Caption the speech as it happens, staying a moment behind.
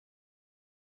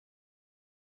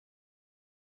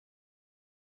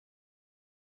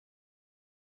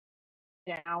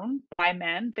down by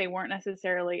men. They weren't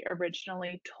necessarily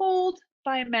originally told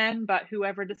by men, but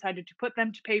whoever decided to put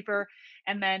them to paper,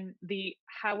 and then the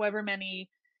however many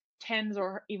tens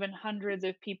or even hundreds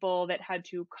of people that had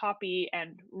to copy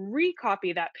and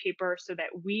recopy that paper so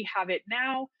that we have it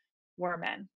now were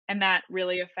men. And that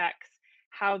really affects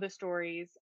how the stories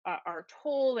are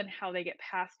told and how they get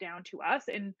passed down to us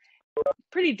in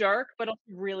pretty dark but also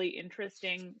really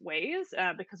interesting ways,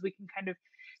 because we can kind of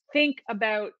think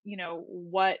about,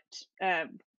 what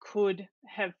could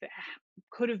have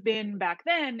could have been back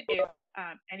then if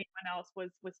anyone else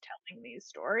was telling these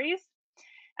stories.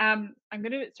 I'm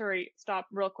gonna sorry stop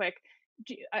real quick.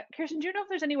 Kirsten, do you know if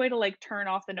there's any way to like turn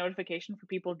off the notification for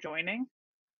people joining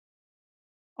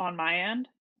on my end?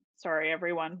 Sorry,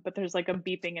 everyone, but there's like a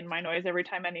beeping in my noise every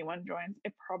time anyone joins.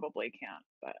 It probably can't,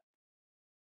 but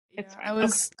it's Yeah, fine.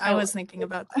 Okay. I was thinking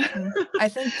about that, and I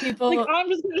think Like people, I'm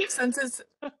just gonna since it's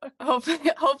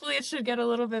hopefully it should get a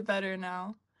little bit better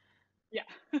now. yeah,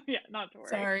 yeah, not to worry.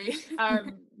 Sorry.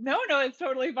 No, no, it's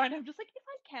totally fine. I'm just like, if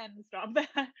I can stop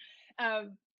that.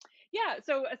 Um, yeah,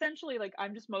 so essentially, like,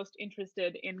 I'm just most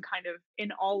interested in kind of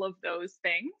in all of those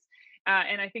things.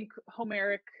 And I think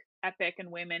Homeric epic and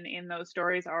women in those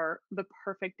stories are the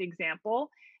perfect example.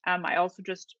 I also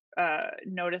just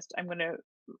noticed I'm going to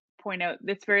point out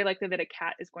it's very likely that a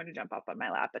cat is going to jump up on my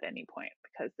lap at any point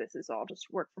because this is all just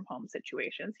work from home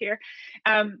situations here.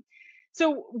 Um,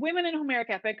 so women in Homeric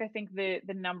epic, I think the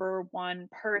number one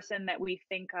person that we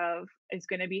think of is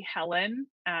going to be Helen,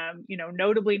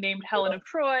 notably named Helen of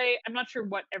Troy. I'm not sure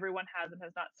what everyone has and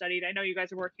has not studied. I know you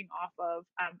guys are working off of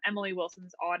Emily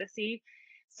Wilson's Odyssey,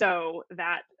 so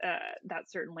that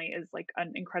certainly is like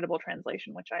an incredible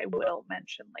translation, which I will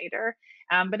mention later.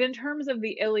 But in terms of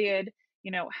the Iliad,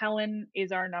 Helen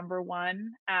is our number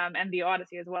one, and the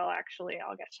Odyssey as well. Actually,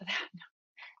 I'll get to that.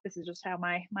 This is just how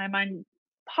my mind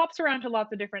hops around to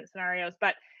lots of different scenarios.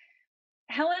 But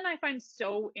Helen, I find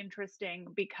so interesting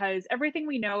because everything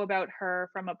we know about her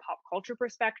from a pop culture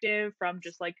perspective, from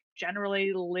just like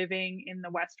generally living in the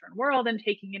Western world and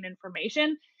taking in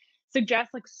information,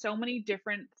 suggests like so many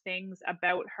different things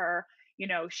about her.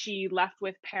 She left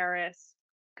with Paris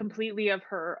completely of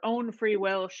her own free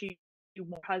will. She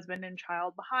left her husband and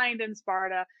child behind in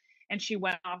Sparta, and she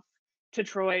went off to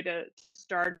Troy to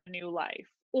start a new life.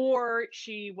 Or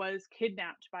she was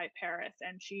kidnapped by Paris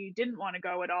and she didn't want to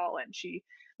go at all and she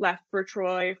left for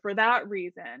Troy for that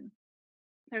reason.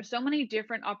 There's so many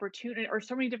different opportunities or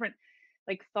so many different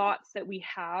like thoughts that we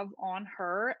have on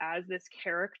her as this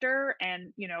character,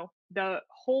 and the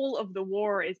whole of the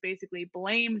war is basically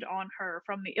blamed on her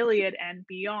from the Iliad and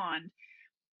beyond,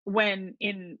 when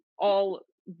in all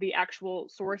the actual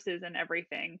sources and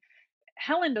everything,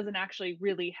 Helen doesn't actually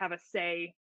really have a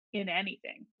say in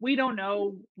anything. We don't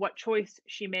know what choice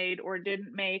she made or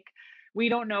didn't make. We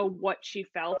don't know what she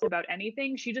felt about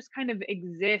anything. She just kind of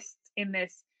exists in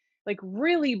this like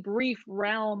really brief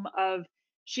realm of,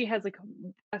 she has like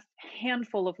a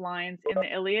handful of lines in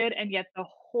the Iliad, and yet the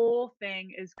whole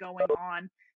thing is going on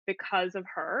because of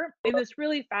her in this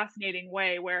really fascinating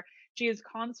way where she is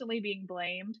constantly being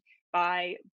blamed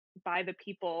by the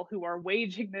people who are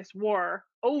waging this war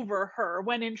over her,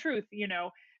 when in truth,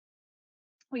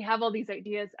 we have all these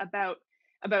ideas about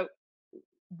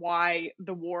why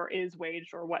the war is waged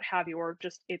or what have you, or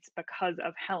just it's because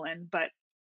of Helen. But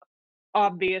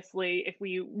obviously, if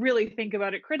we really think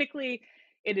about it critically,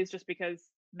 it is just because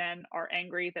men are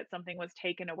angry that something was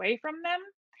taken away from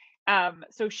them.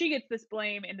 So she gets this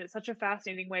blame in such a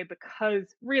fascinating way because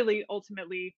really,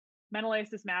 ultimately,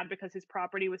 Menelaus is mad because his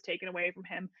property was taken away from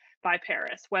him by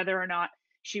Paris, whether or not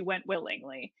she went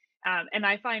willingly. And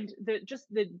I find that just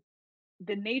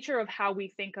the nature of how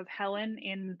we think of Helen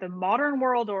in the modern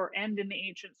world or and in the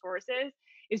ancient sources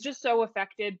is just so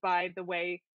affected by the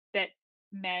way that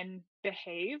men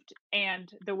behaved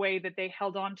and the way that they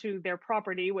held on to their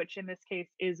property, which in this case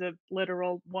is a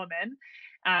literal woman,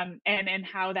 and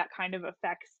how that kind of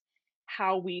affects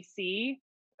how we see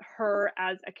her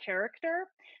as a character.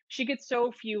 She gets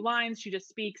so few lines. She just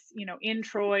speaks, in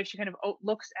Troy. She kind of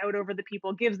looks out over the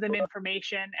people, gives them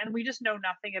information, and we just know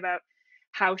nothing about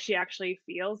how she actually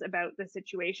feels about the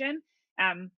situation.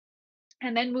 And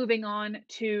then moving on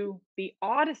to the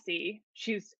Odyssey,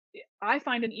 I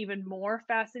find an even more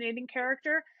fascinating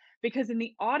character because in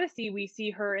the Odyssey, we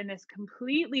see her in this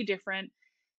completely different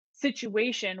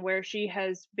situation where she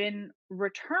has been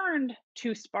returned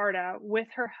to Sparta with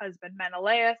her husband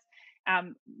Menelaus.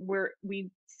 Where we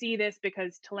see this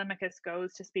because Telemachus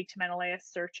goes to speak to Menelaus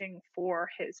searching for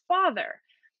his father.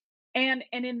 And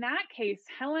in that case,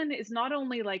 Helen is not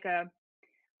only like a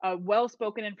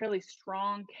well-spoken and fairly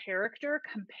strong character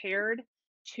compared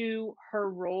to her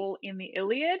role in the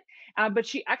Iliad, but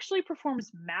she actually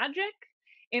performs magic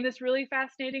in this really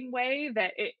fascinating way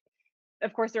that it,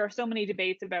 of course, there are so many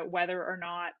debates about whether or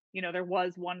not, there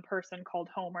was one person called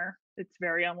Homer. It's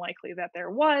very unlikely that there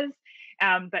was,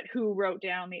 but who wrote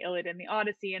down the Iliad and the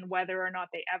Odyssey, and whether or not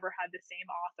they ever had the same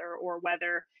author, or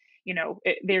whether,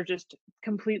 they're just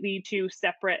completely two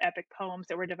separate epic poems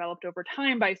that were developed over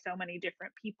time by so many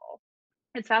different people.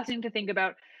 It's fascinating to think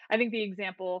about. I think the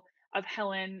example of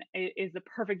Helen is the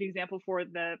perfect example for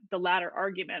the latter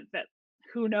argument, that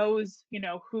who knows,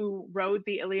 who wrote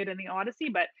the Iliad and the Odyssey,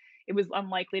 but it was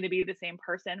unlikely to be the same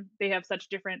person. They have such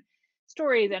different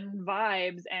stories and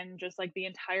vibes, and just like the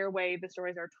entire way the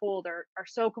stories are told are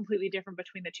so completely different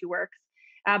between the two works.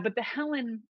 But the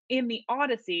Helen in the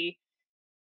Odyssey,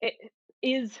 it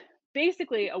is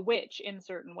basically a witch in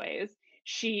certain ways.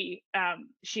 She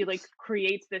like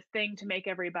creates this thing to make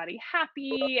everybody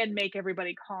happy and make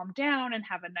everybody calm down and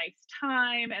have a nice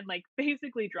time, and like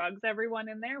basically drugs everyone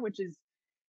in there, which is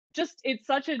just, it's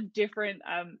such a different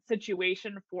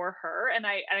situation for her. And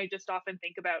I just often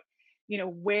think about,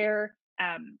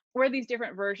 where these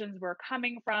different versions were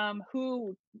coming from,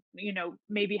 who,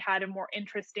 maybe had a more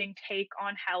interesting take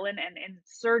on Helen and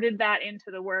inserted that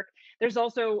into the work. There's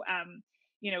also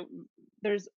you know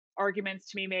there's arguments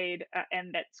to be made,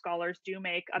 and that scholars do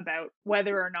make, about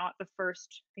whether or not the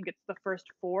first, I think it's the first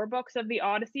four books of the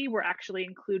Odyssey, were actually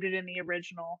included in the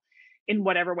original, in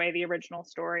whatever way the original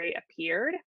story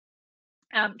appeared,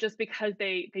 just because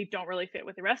they don't really fit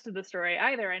with the rest of the story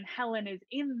either. And Helen is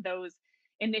in those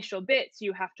initial bits.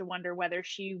 You have to wonder whether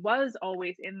she was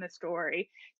always in the story.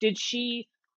 Did she,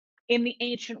 in the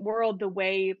ancient world, the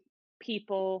way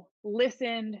people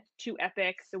listened to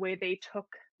epics, the way they took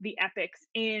the epics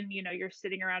in, you're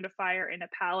sitting around a fire in a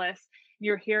palace,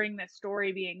 you're hearing this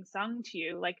story being sung to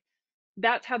you, like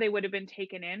that's how they would have been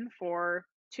taken in for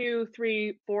 200,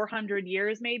 300, 400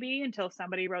 years, maybe, until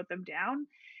somebody wrote them down.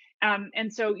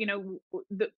 And so,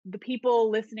 the people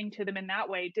listening to them in that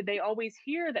way, did they always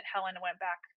hear that Helen went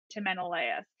back to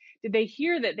Menelaus? Did they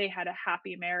hear that they had a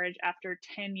happy marriage after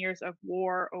 10 years of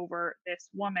war over this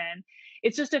woman?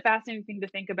 It's just a fascinating thing to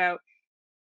think about,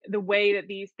 the way that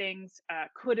these things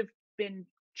could have been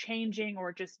changing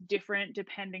or just different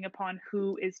depending upon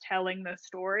who is telling the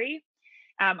story.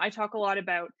 I talk a lot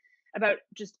about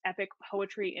just epic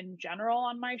poetry in general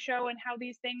on my show, and how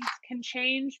these things can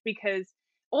change, because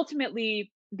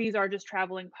ultimately these are just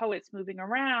traveling poets moving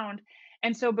around.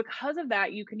 And so because of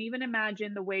that, you can even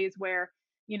imagine the ways where,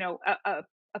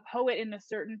 a poet in a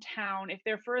certain town, if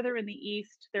they're further in the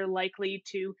east, they're likely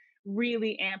to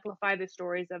really amplify the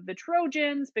stories of the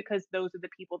Trojans, because those are the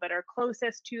people that are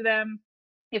closest to them.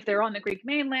 If they're on the Greek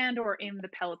mainland or in the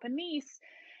Peloponnese,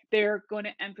 they're going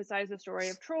to emphasize the story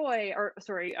of Troy, or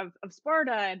sorry, of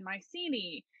Sparta and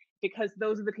Mycenae, because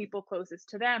those are the people closest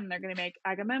to them. They're going to make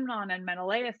Agamemnon and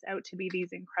Menelaus out to be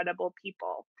these incredible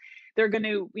people. They're going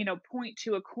to, point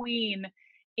to a queen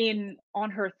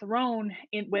on her throne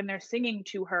when they're singing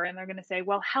to her, and they're going to say,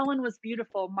 well, Helen was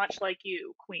beautiful, much like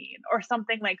you, queen, or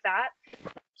something like that.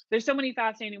 There's so many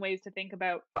fascinating ways to think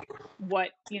about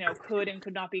what, could and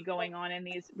could not be going on in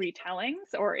these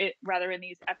retellings, or rather in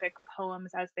these epic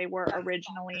poems as they were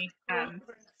originally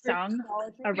sung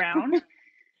around.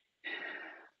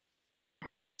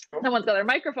 Someone's got their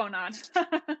microphone on.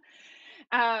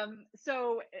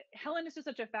 So Helen is just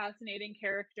such a fascinating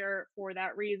character for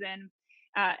that reason,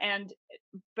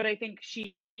 but I think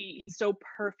she so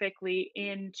perfectly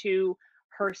into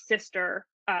her sister,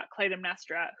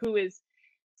 Clytemnestra, who is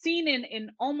seen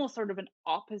in almost sort of an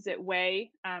opposite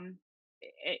way, in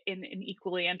an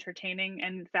equally entertaining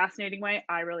and fascinating way.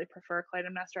 I really prefer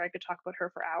Clytemnestra. I could talk about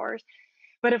her for hours.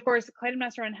 But of course,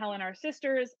 Clytemnestra and Helen are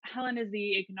sisters. Helen is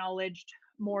the acknowledged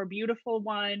more beautiful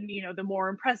one, the more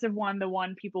impressive one, the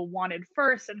one people wanted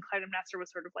first, and Clytemnestra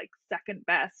was sort of like second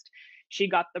best. She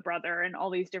got the brother and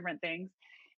all these different things.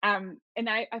 And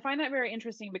I find that very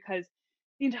interesting, because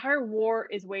the entire war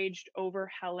is waged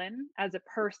over Helen as a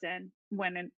person,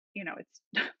 when it's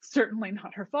certainly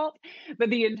not her fault, but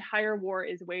the entire war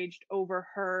is waged over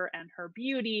her and her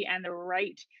beauty and the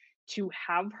right to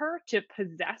have her, to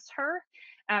possess her.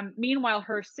 Meanwhile,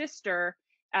 her sister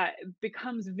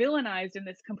becomes villainized in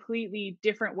this completely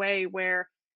different way, where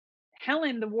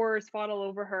Helen, the war is fought all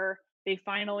over her. They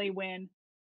finally win.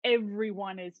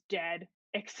 Everyone is dead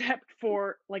except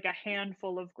for like a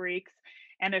handful of Greeks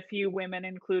and a few women,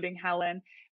 including Helen.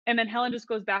 And then Helen just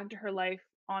goes back to her life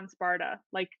on Sparta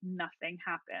like nothing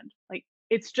happened. Like,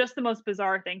 it's just the most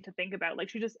bizarre thing to think about. Like,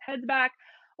 she just heads back.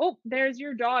 Oh, there's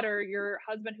your daughter, your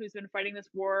husband, who's been fighting this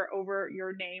war over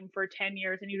your name for 10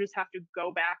 years, and you just have to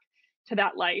go back to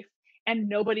that life. and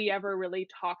nobody ever really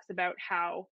talks about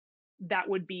how that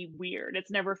would be weird.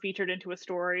 It's never featured into a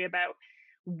story about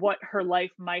what her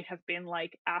life might have been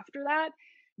like after that.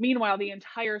 Meanwhile, the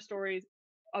entire stories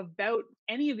about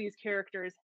any of these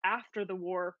characters after the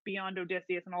war, beyond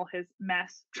Odysseus and all his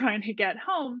mess trying to get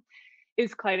home,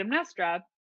 is Clytemnestra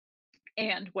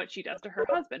and what she does to her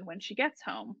husband when she gets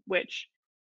home, which,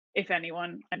 if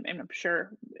anyone, I'm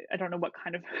sure, I don't know what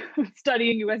kind of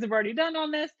studying you guys have already done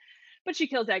on this, but she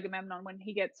kills Agamemnon when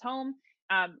he gets home,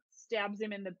 stabs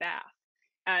him in the bath.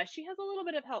 She has a little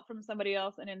bit of help from somebody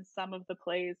else, and in some of the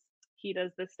plays, he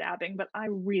does the stabbing, but I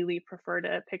really prefer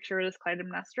to picture it as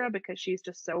Clytemnestra because she's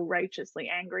just so righteously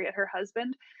angry at her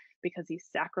husband because he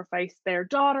sacrificed their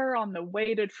daughter on the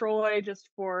way to Troy just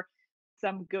for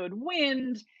some good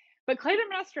wind. But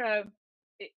Clytemnestra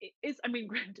is, I mean,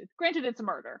 granted it's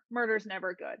murder. Murder's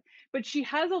never good. But she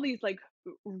has all these like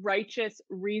righteous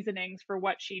reasonings for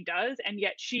what she does, and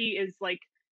yet she is like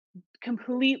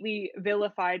completely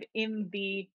vilified in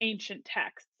the ancient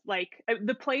texts. Like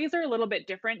the plays are a little bit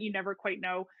different. You never quite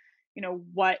know,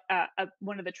 what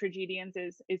one of the tragedians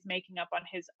is making up on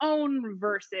his own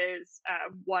versus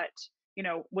what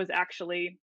was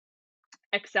actually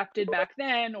accepted back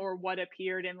then or what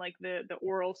appeared in like the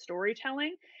oral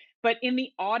storytelling. But in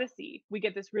the Odyssey, we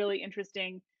get this really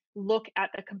interesting look at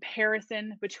the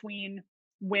comparison between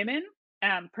women,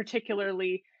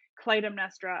 particularly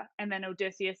Clytemnestra and then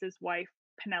Odysseus's wife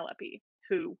Penelope,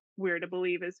 who we're to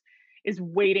believe is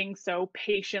waiting so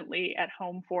patiently at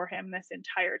home for him this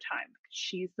entire time.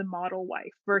 She's the model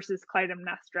wife versus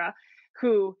Clytemnestra,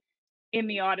 who in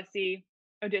the Odyssey,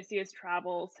 Odysseus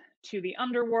travels to the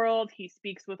underworld. He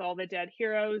speaks with all the dead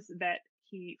heroes that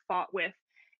he fought with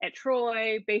at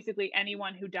Troy. Basically,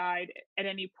 anyone who died at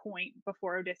any point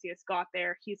before Odysseus got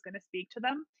there, he's going to speak to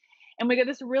them. And we get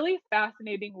this really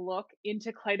fascinating look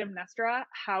into Clytemnestra,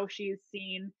 how she's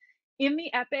seen in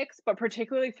the epics, but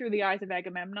particularly through the eyes of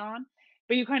Agamemnon.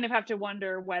 But you kind of have to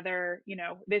wonder whether,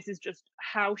 this is just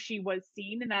how she was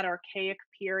seen in that archaic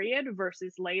period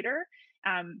versus later.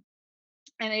 And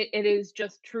it is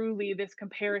just truly this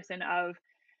comparison of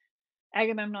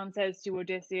Agamemnon says to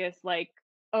Odysseus, like,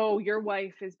 oh, your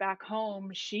wife is back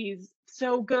home. She's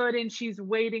so good and she's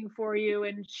waiting for you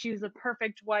and she's a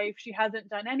perfect wife. She hasn't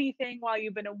done anything while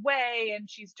you've been away. And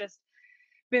she's just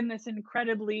been this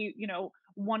incredibly,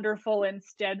 wonderful and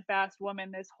steadfast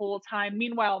woman this whole time.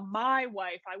 Meanwhile, my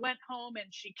wife, I went home and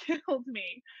she killed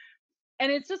me.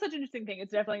 And it's just such an interesting thing.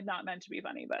 It's definitely not meant to be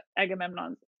funny, but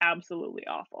Agamemnon's absolutely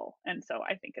awful. And so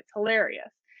I think it's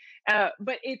hilarious.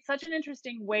 But it's such an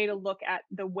interesting way to look at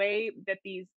the way that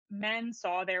these men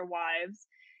saw their wives.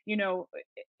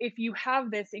 If you have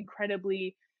this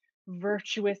incredibly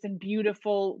virtuous and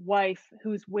beautiful wife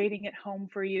who's waiting at home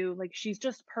for you, like she's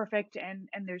just perfect and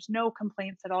there's no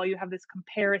complaints at all, you have this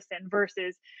comparison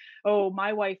versus, oh,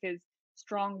 my wife is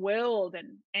strong-willed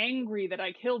and angry that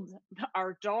I killed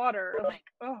our daughter. Like,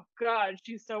 oh god,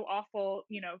 she's so awful,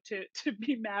 to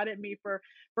be mad at me for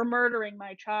murdering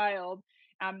my child.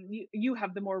 You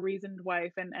have the more reasoned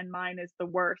wife, and mine is the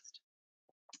worst.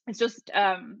 It's just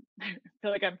I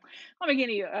feel like I'm not making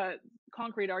any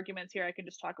concrete arguments here. I can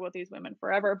just talk about these women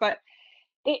forever, but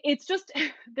it's just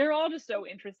they're all just so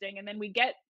interesting. And then we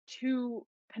get to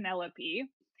Penelope,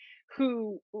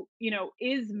 who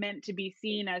is meant to be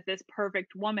seen as this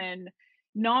perfect woman,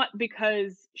 not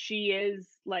because she is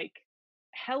like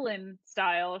Helen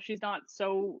style. She's not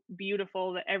so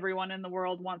beautiful that everyone in the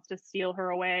world wants to steal her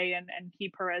away and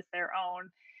keep her as their own.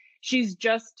 She's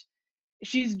just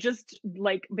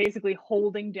like basically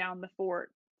holding down the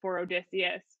fort for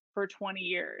Odysseus for 20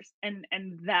 years, and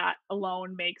that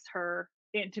alone makes her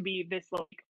into be this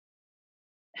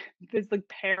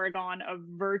paragon of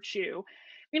virtue.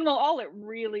 Meanwhile, all it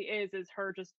really is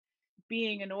her just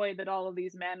being annoyed that all of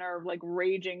these men are like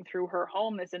raging through her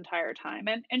home this entire time.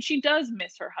 And she does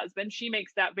miss her husband. She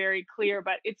makes that very clear,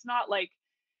 but it's not like,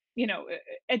 I'm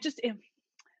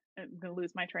gonna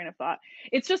lose my train of thought.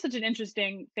 It's just such an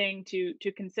interesting thing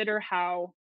to consider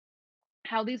how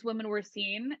these women were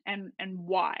seen and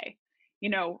why.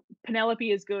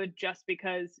 Penelope is good just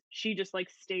because she just like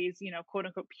stays, quote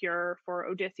unquote pure for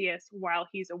Odysseus while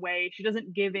he's away. She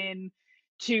doesn't give in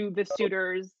to the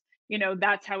suitors.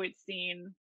 That's how it's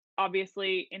seen.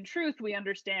 Obviously, in truth, we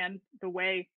understand the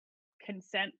way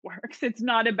consent works. It's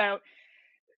not about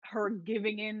her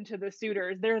giving in to the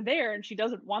suitors. They're there and she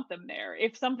doesn't want them there.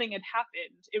 If something had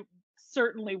happened, it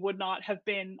certainly would not have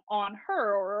been on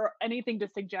her or anything to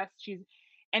suggest she's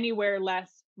anywhere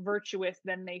less virtuous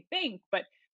than they think. But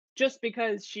just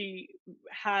because she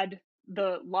had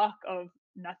the luck of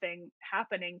nothing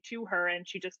happening to her and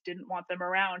she just didn't want them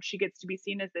around, she gets to be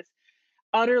seen as this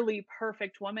utterly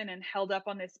perfect woman and held up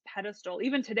on this pedestal.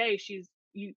 Even today,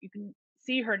 you can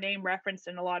see her name referenced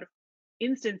in a lot of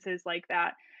instances like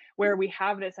that, where we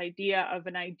have this idea of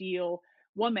an ideal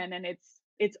woman, and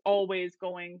it's always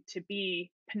going to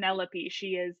be Penelope.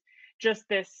 She is just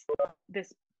this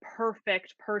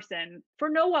perfect person for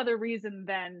no other reason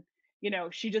than,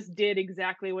 she just did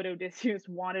exactly what Odysseus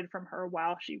wanted from her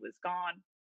while she was gone.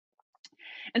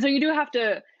 And so you do have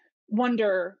to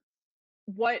wonder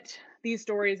what these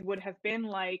stories would have been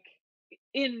like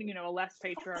in, a less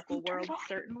patriarchal world,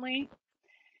 certainly,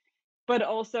 but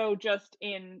also just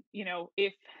in,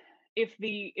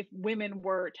 if women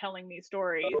were telling these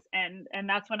stories. And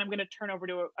that's when I'm going to turn over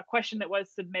to a question that was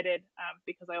submitted,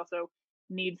 because I also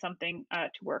need something to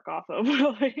work off of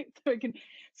so I can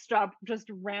stop just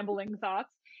rambling thoughts.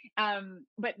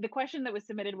 But the question that was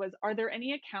submitted was, are there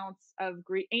any accounts of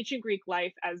ancient Greek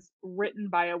life as written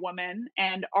by a woman,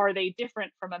 and are they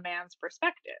different from a man's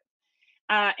perspective?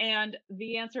 And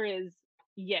the answer is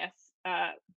yes,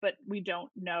 but we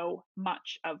don't know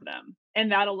much of them.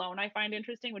 And that alone I find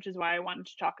interesting, which is why I wanted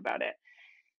to talk about it.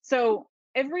 So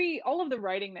all of the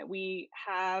writing that we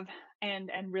have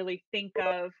and really think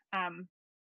of,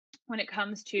 when it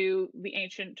comes to the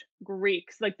ancient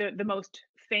Greeks, like the most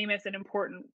famous and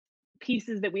important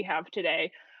pieces that we have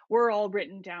today, were all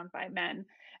written down by men.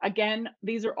 Again,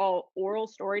 these are all oral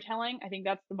storytelling. I think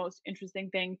that's the most interesting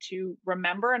thing to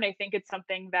remember. And I think it's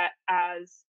something that,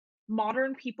 as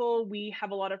modern people, we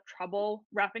have a lot of trouble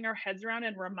wrapping our heads around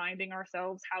and reminding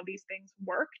ourselves how these things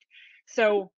worked.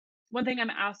 So, one thing I'm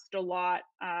asked a lot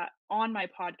on my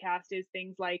podcast is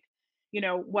things like,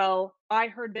 well, I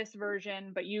heard this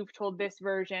version, but you've told this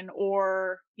version,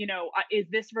 or, is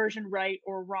this version right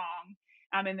or wrong?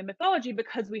 In the mythology,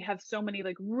 because we have so many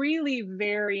like really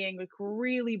varying, like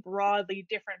really broadly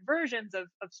different versions of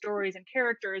stories and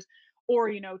characters, or,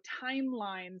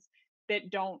 timelines that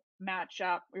don't match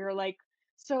up. We're like,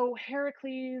 so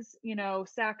Heracles,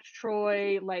 sacked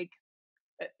Troy like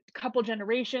a couple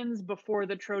generations before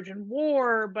the Trojan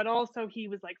War, but also he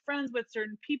was like friends with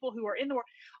certain people who are in the war.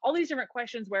 All these different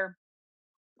questions where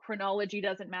chronology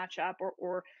doesn't match up,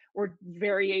 or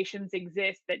variations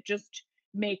exist that just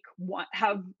make one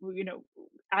have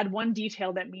add one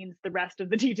detail that means the rest of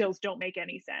the details don't make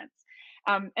any sense.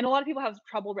 And a lot of people have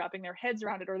trouble wrapping their heads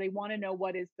around it, or they want to know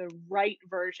what is the right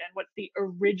version, what's the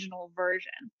original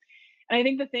version. And I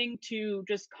think the thing to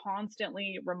just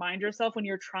constantly remind yourself when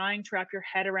you're trying to wrap your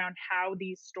head around how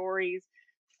these stories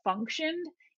functioned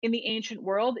in the ancient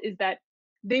world is that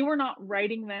they were not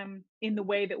writing them in the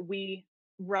way that we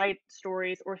write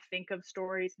stories or think of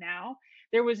stories now.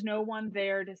 There was no one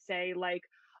there to say, like,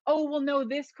 oh, well, no,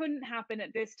 this couldn't happen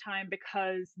at this time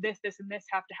because this, and this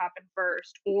have to happen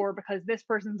first, or because this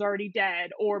person's already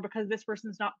dead, or because this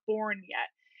person's not born yet.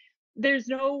 There's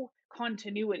no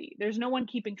continuity. There's no one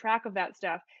keeping track of that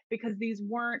stuff, because these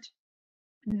weren't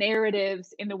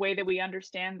narratives in the way that we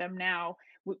understand them now.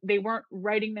 They weren't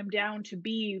writing them down to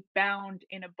be bound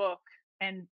in a book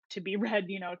and to be read,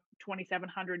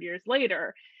 2,700 years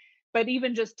later, but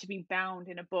even just to be bound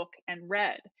in a book and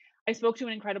read. I spoke to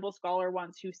an incredible scholar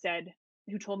once who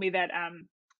told me that,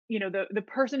 the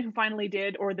person who finally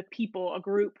did, or the people, a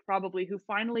group probably, who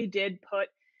finally did put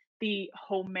the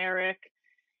Homeric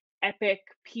epic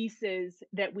pieces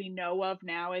that we know of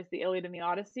now as the Iliad and the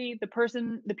Odyssey,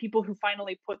 the people who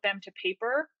finally put them to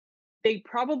paper, they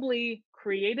probably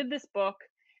created this book,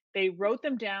 they wrote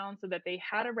them down so that they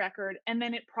had a record, and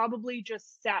then it probably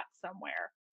just sat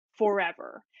somewhere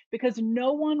forever, because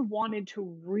no one wanted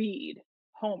to read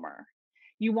Homer.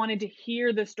 You wanted to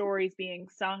hear the stories being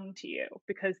sung to you,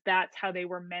 because that's how they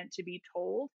were meant to be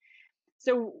told.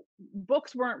 So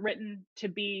books weren't written to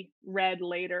be read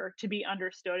later, to be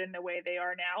understood in the way they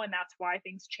are now, and that's why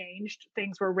things changed.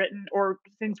 Things were written, or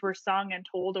things were sung and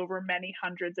told over many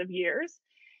hundreds of years.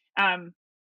 Um,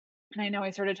 and I know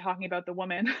I started talking about the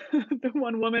woman, the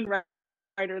one woman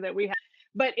writer that we have,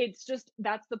 but it's just,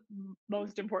 that's the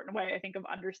most important way I think of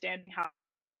understanding how.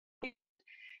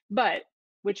 But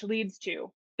which leads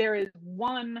to, there is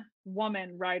one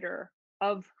woman writer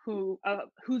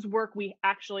whose work we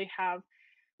actually have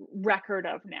record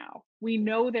of now. We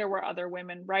know there were other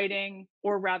women writing,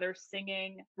 or rather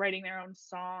singing, writing their own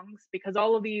songs, because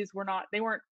all of these they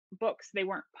weren't books, they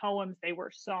weren't poems, they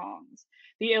were songs.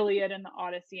 The Iliad and the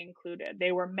Odyssey included.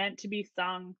 They were meant to be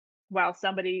sung while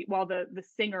the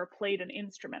singer played an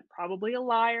instrument, probably a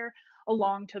lyre,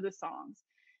 along to the songs.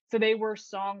 So they were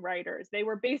songwriters. They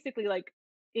were basically like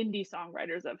indie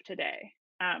songwriters of today.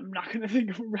 I'm not going to think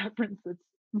of a reference that's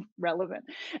relevant.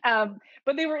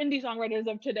 But they were indie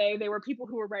songwriters of today. They were people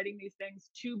who were writing these things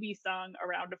to be sung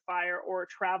around a fire or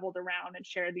traveled around and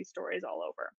shared these stories all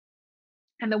over.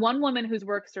 And the one woman whose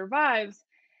work survives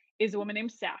is a woman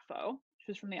named Sappho.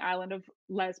 She's from the island of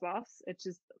Lesbos. It's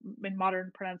just in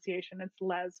modern pronunciation, it's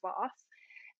Lesbos.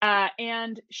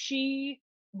 And she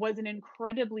was an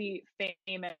incredibly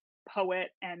famous poet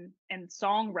and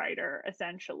songwriter,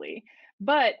 essentially.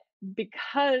 But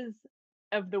because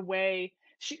of the way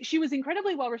she was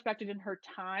incredibly well respected in her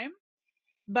time,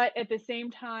 but at the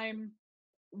same time,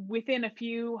 within a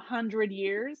few hundred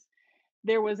years,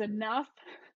 there was enough,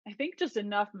 I think just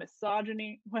enough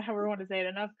misogyny, whatever you want to say it,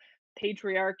 enough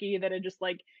patriarchy that had just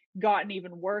like gotten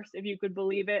even worse, if you could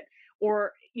believe it.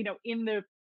 Or, in the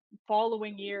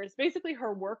following years, basically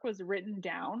her work was written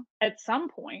down at some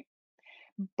point,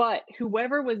 but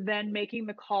whoever was then making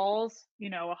the calls,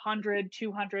 100,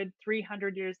 200,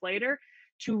 300 years later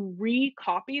to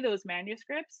recopy those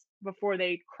manuscripts before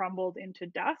they crumbled into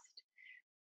dust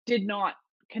did not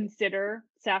consider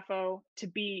Sappho to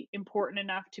be important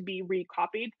enough to be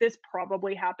recopied. This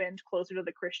probably happened closer to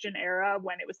the Christian era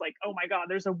when it was like, oh my God,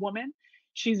 there's a woman.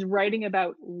 She's writing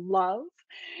about love.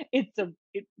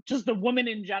 Just a woman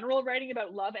in general writing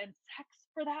about love and sex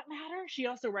for that matter. She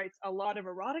also writes a lot of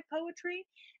erotic poetry.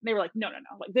 And they were like, no, no,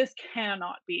 no, like this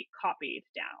cannot be copied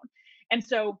down. And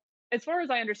so, as far as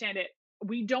I understand it,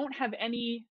 we don't have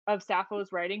any of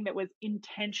Sappho's writing that was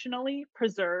intentionally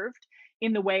preserved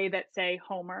in the way that, say,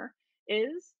 Homer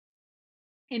is.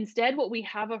 Instead, what we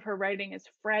have of her writing is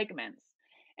fragments.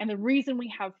 And the reason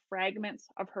we have fragments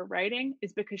of her writing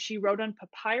is because she wrote on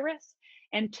papyrus.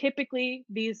 And typically,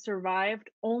 these survived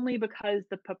only because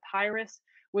the papyrus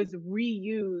was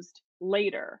reused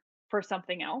later for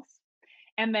something else.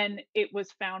 And then it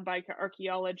was found by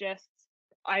archaeologists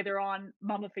either on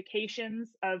mummifications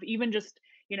of even just,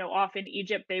 off in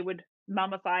Egypt, they would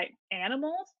mummify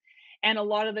animals. And a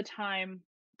lot of the time,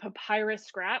 papyrus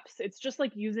scraps, it's just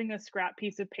like using a scrap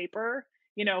piece of paper,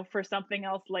 for something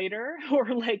else later,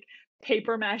 or like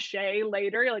paper mache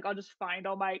later. Like, I'll just find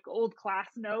all my old class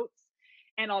notes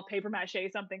and I'll paper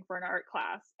mache something for an art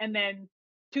class. And then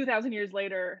 2000 years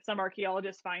later, some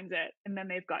archaeologist finds it and then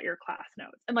they've got your class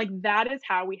notes. And like that is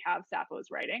how we have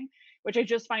Sappho's writing, which I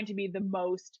just find to be the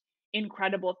most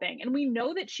incredible thing. And we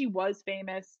know that she was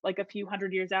famous like a few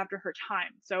hundred years after her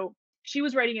time. So she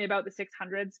was writing in about the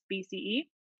 600s BCE.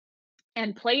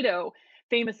 And Plato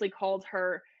famously called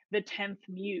her the 10th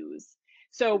muse.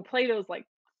 So Plato's like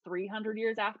 300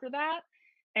 years after that.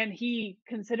 And he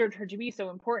considered her to be so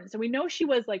important. So we know she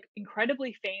was like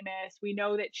incredibly famous. We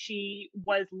know that she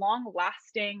was long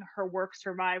lasting. Her work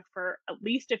survived for at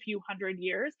least a few hundred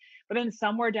years. But then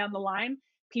somewhere down the line,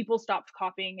 people stopped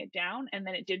copying it down and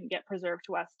then it didn't get preserved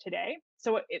to us today.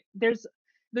 So there's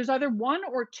either one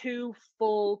or two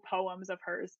full poems of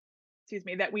hers, excuse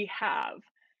me, that we have,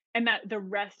 and that the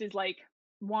rest is like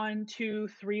one, two,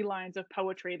 three lines of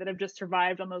poetry that have just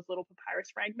survived on those little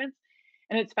papyrus fragments.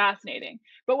 And it's fascinating.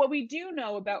 But what we do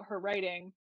know about her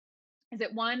writing is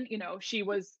that one, she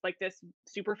was like this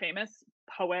super famous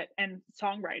poet and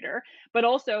songwriter, but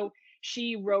also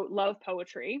she wrote love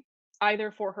poetry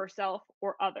either for herself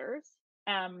or others.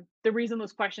 The reason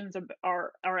those questions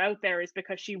are out there is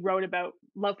because she wrote about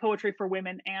love poetry for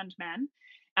women and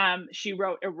men. She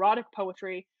wrote erotic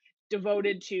poetry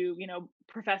devoted to,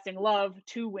 professing love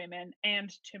to women and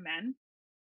to men.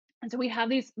 And so we have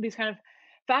these kind of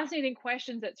fascinating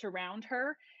questions that surround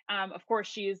her. Of course,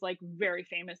 she is like very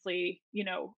famously,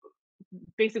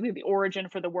 basically the origin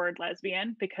for the word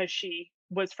lesbian because she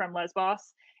was from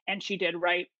Lesbos and she did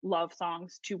write love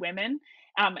songs to women.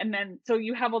 And then so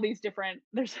you have all these different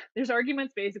there's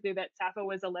arguments basically that Sappho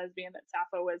was a lesbian, that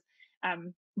Sappho was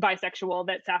bisexual,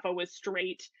 that Sappho was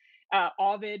straight.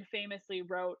 Ovid famously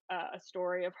wrote a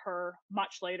story of her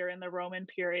much later in the Roman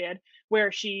period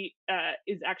where she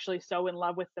is actually so in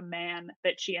love with the man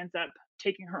that she ends up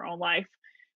taking her own life,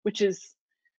 which is,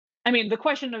 I mean, the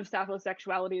question of Sappho's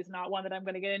sexuality is not one that I'm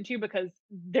going to get into because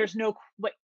there's no,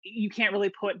 like, you can't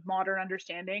really put modern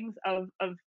understandings of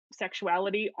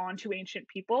sexuality onto ancient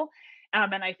people.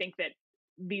 And I think that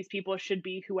these people should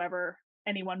be whoever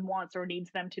anyone wants or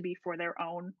needs them to be for their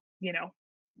own,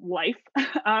 life.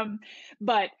 um,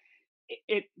 but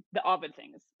the Ovid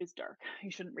thing is dark.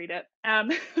 You shouldn't read it.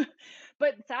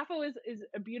 But Sappho is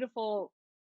a beautiful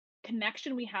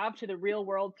connection we have to the real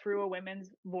world through a woman's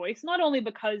voice, not only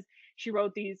because she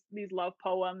wrote these love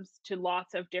poems to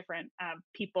lots of different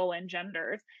people and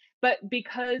genders, but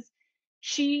because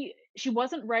she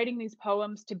wasn't writing these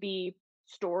poems to be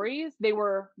stories. They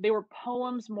were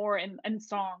poems more and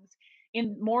songs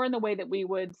in more in the way that we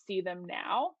would see them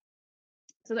now.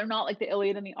 So they're not like the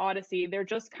Iliad and the Odyssey. They're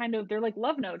just kind of, they're like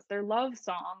love notes, they're love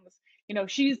songs. You know,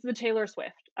 she's the Taylor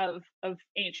Swift of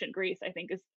ancient Greece, I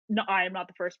think is, no, I am not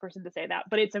the first person to say that,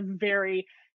 but it's a very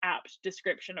apt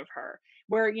description of her,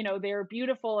 where, you know, they're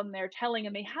beautiful and they're telling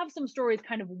and they have some stories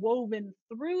kind of woven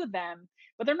through them,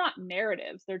 but they're not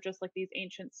narratives. They're just like these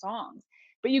ancient songs.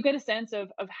 But you get a sense of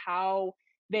how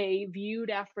they viewed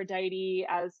Aphrodite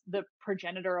as the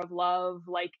progenitor of love.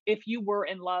 Like, if you were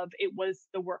in love, it was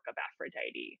the work of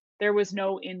Aphrodite. There was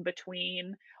no in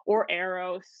between, or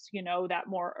Eros, you know, that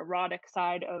more erotic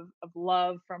side of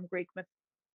love from Greek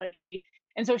mythology.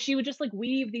 And so she would just like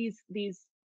weave these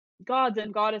gods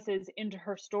and goddesses into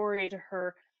her story, to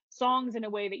her songs, in a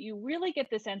way that you really get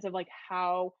the sense of like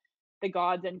how the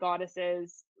gods and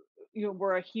goddesses, you know,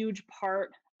 were a huge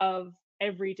part of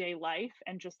everyday life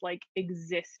and just like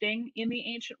existing in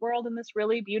the ancient world in this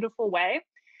really beautiful way.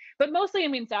 But mostly, I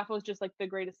mean, Sappho is just like the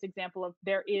greatest example of,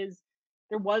 there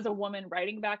was a woman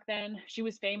writing back then. She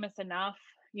was famous enough,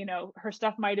 you know, her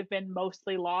stuff might have been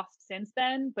mostly lost since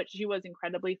then, but she was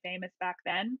incredibly famous back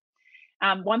then.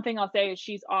 One thing I'll say is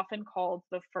she's often called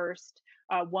the first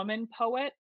woman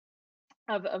poet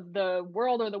of the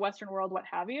world, or the Western world, what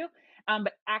have you.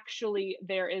 But actually,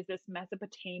 there is this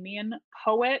Mesopotamian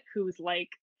poet who's like,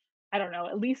 I don't know,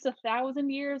 at least 1,000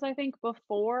 years, I think,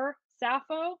 before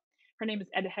Sappho. Her name is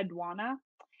Edhedwana,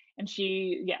 and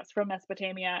she, yes, from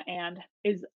Mesopotamia, and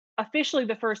is officially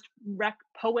the first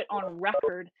poet on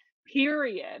record,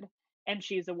 period. And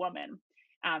she's a woman,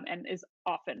 and is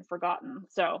often forgotten.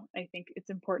 So I think it's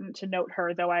important to note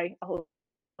her, though I don't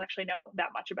actually know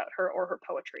that much about her or her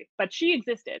poetry, but she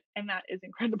existed, and that is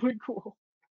incredibly cool.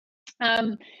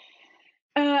 Um,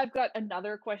 I've got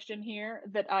another question here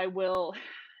that I will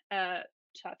uh,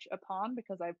 touch upon,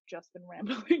 because I've just been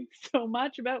rambling so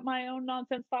much about my own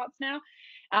nonsense thoughts now.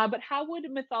 But how would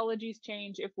mythologies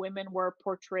change if women were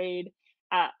portrayed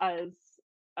as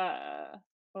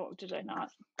oh, did I not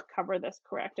cover this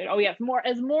correctly? Oh yes, more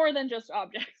as more than just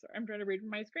objects. Sorry, I'm trying to read from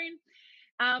my screen.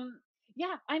 Um,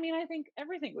 yeah, I mean, I think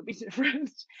everything would be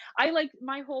different. I like,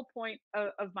 my whole point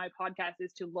of my podcast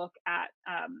is to look at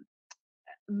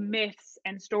myths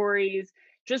and stories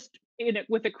just in it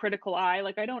with a critical eye.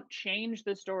 Like, I don't change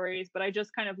the stories, but I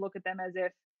just kind of look at them as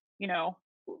if, you know,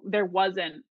 there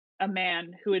wasn't a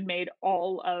man who had made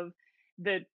all of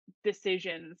the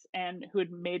decisions and who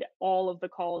had made all of the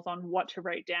calls on what to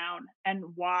write down and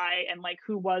why, and like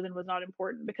who was and was not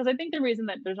important. Because I think the reason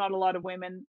that there's not a lot of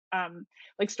women,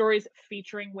 like stories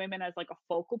featuring women as like a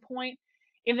focal point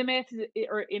in the myths,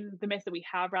 or in the myths that we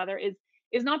have rather, is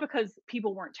not because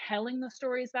people weren't telling the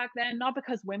stories back then, not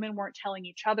because women weren't telling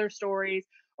each other stories,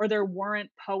 or there weren't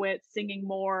poets singing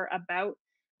more about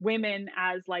women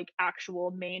as like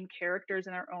actual main characters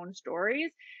in their own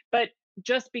stories, but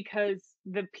just because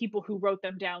the people who wrote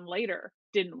them down later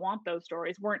didn't want those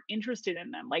stories, weren't interested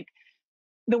in them. Like,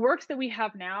 the works that we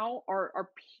have now are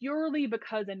purely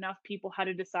because enough people had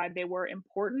to decide they were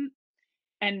important,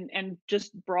 and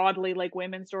just broadly, like,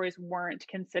 women's stories weren't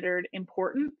considered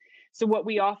important. So what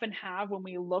we often have when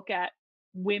we look at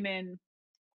women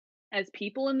as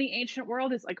people in the ancient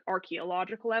world is like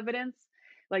archaeological evidence,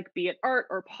 like be it art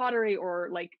or pottery or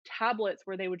like tablets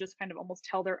where they would just kind of almost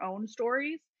tell their own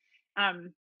stories.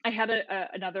 I had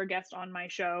another guest on my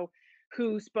show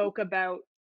who spoke about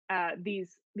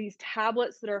these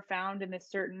tablets that are found in this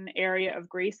certain area of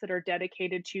Greece that are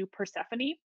dedicated to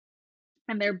Persephone,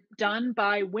 and they're done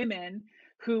by women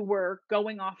who were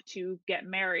going off to get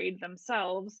married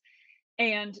themselves,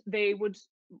 and they would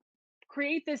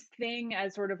create this thing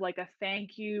as sort of like a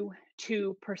thank you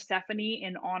to Persephone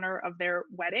in honor of their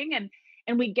wedding.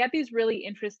 And we get these really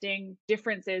interesting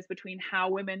differences between how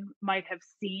women might have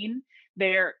seen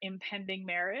their impending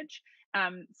marriage.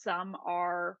 Some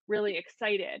are really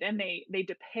excited, and they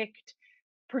depict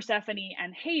Persephone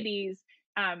and Hades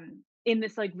in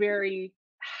this like very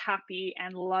happy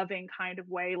and loving kind of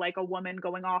way, like a woman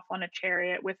going off on a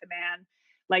chariot with a man,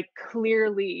 like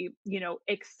clearly, you know,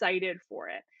 excited for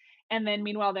it. And then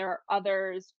meanwhile, there are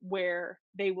others where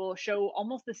they will show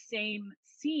almost the same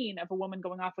scene of a woman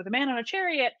going off with a man on a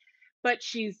chariot, but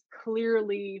she's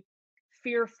clearly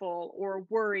fearful or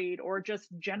worried or just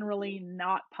generally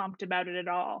not pumped about it at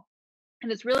all.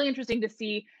 And it's really interesting to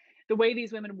see the way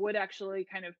these women would actually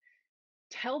kind of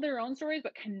tell their own stories,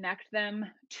 but connect them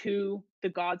to the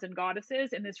gods and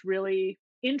goddesses in this really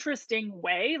interesting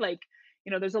way. Like,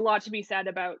 you know, there's a lot to be said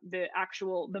about the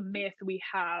myth we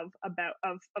have about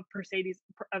of Persedes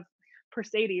of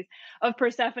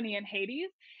Persephone and Hades.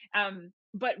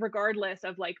 But regardless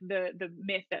of like the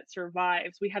myth that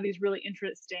survives, we have these really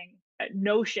interesting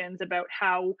notions about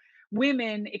how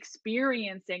women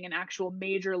experiencing an actual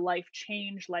major life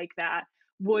change like that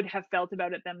would have felt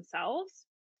about it themselves.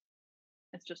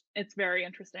 It's very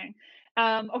interesting.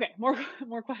 Okay, more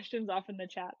more questions off in the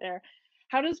chat there.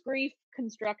 How does grief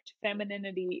construct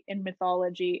femininity in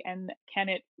mythology, and can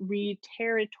it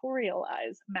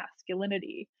re-territorialize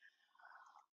masculinity?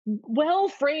 Well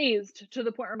phrased, to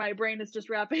the point where my brain is just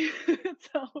wrapping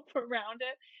itself around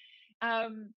it.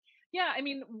 Yeah, I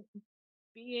mean,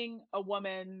 being a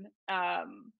woman,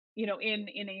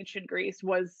 in ancient Greece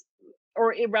was,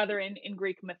 rather in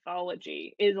Greek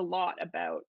mythology, is a lot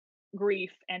about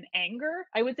grief and anger.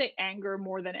 I would say anger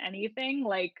more than anything.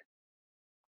 Like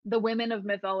the women of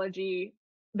mythology,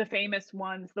 the famous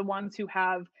ones, the ones who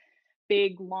have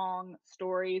big, long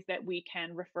stories that we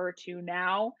can refer to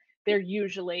now, they're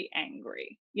usually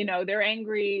angry. They're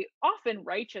angry often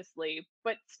righteously,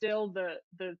 but still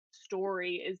the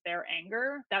story is their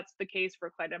anger. That's the case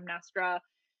for Clytemnestra.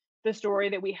 The story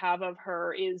that we have of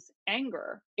her is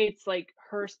anger. It's like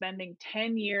her spending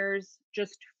 10 years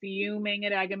just fuming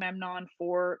at Agamemnon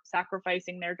for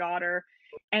sacrificing their daughter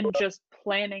and just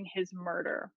planning his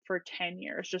murder for 10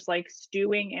 years, just like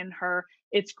stewing in her.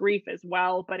 It's grief as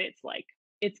well, but it's like,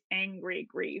 it's angry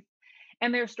grief.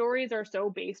 And their stories are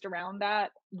so based around that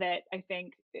I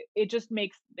think it just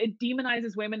makes it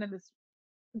demonizes women in this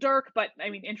dark, but I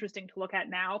mean interesting to look at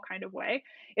now kind of way.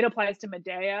 It applies to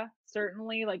Medea,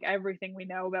 certainly. Like everything we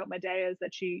know about Medea is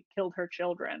that she killed her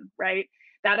children, right?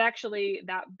 That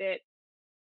bit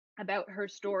about her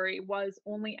story was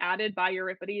only added by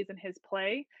Euripides in his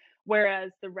play,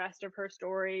 whereas the rest of her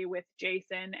story with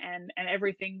Jason and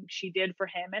everything she did for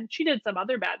him, and she did some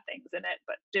other bad things in it,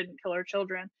 but didn't kill her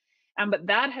children. But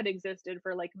that had existed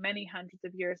for like many hundreds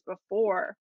of years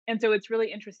before. And so it's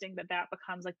really interesting that that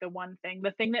becomes like the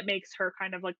thing that makes her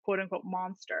kind of like quote unquote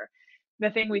monster. The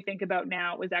thing we think about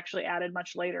now was actually added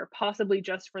much later, possibly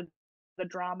just for the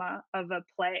drama of a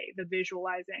play, the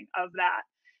visualizing of that.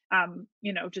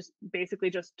 Just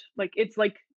basically just like it's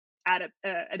like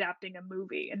adapting a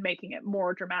movie and making it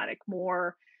more dramatic,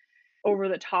 more over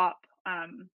the top,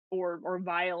 or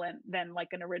violent than like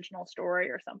an original story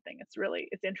or something.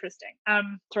 It's interesting.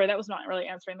 Sorry, that was not really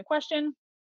answering the question,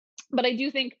 but I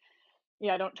do think,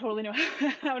 yeah, I don't totally know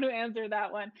how to answer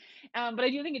that one. But I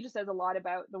do think it just says a lot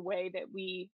about the way that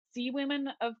we see women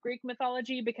of Greek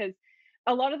mythology, because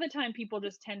a lot of the time people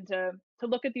just tend to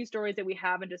look at these stories that we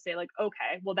have and just say like,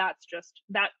 okay, well that's just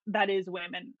that is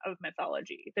women of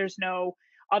mythology. There's no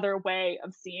other way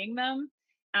of seeing them.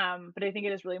 But I think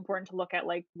it is really important to look at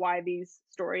like why these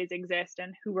stories exist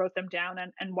and who wrote them down,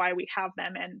 and why we have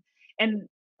them, and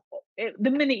the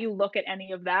minute you look at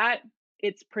any of that,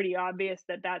 it's pretty obvious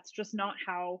that that's just not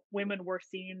how women were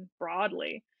seen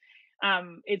broadly.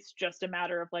 It's just a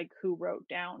matter of like who wrote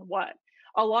down what.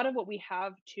 A lot of what we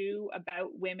have too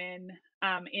about women,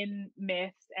 in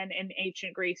myths and in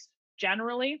ancient Greece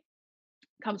generally,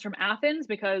 comes from Athens,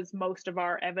 because most of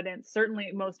our evidence,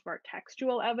 certainly most of our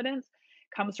textual evidence,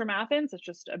 comes from Athens. It's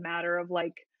just a matter of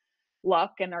like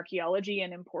luck and archaeology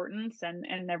and importance and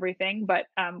everything. But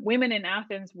women in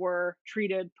Athens were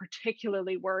treated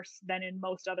particularly worse than in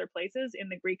most other places in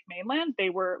the Greek mainland. They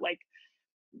were like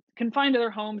confined to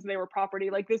their homes. They were property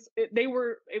like this.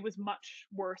 It was much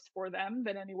worse for them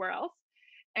than anywhere else.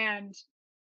 And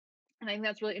I think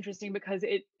that's really interesting because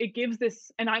it gives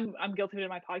this, and I'm guilty of it in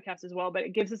my podcast as well, but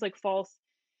it gives this like false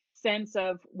sense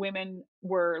of women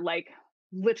were like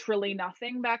literally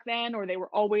nothing back then, or they were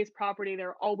always property.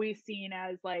 They're always seen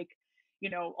as like,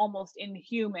 almost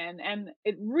inhuman. And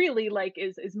it really like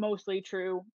is mostly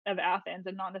true of Athens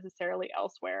and not necessarily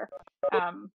elsewhere.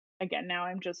 Again, now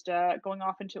I'm just going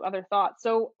off into other thoughts.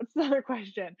 So what's the other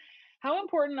question? How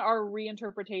important are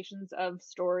reinterpretations of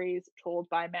stories told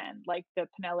by men, like the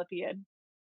Penelopeid,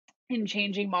 in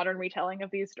changing modern retelling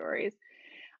of these stories?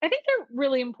 I think they're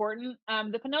really important.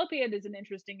 The Penelopeid is an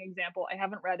interesting example. I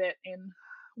haven't read it in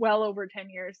well over 10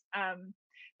 years.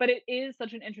 But it is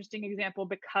such an interesting example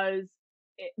because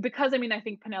I mean, I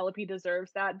think Penelope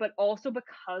deserves that, but also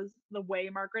because the way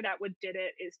Margaret Atwood did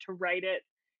it is to write it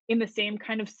in the same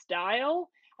kind of style.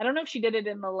 I don't know if she did it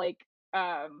in the like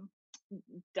um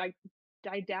di-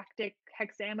 didactic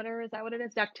hexameter, is that what it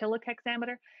is? Dactylic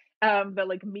hexameter, the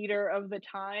like meter of the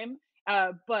time.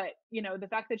 But the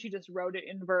fact that she just wrote it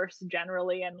in verse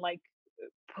generally and like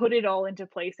put it all into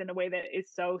place in a way that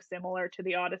is so similar to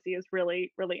the Odyssey is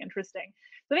really, really interesting.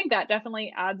 So I think that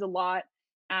definitely adds a lot.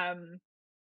 Um,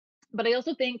 but I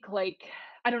also think like,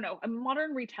 I don't know,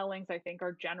 modern retellings I think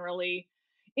are generally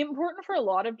important for a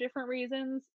lot of different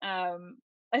reasons. I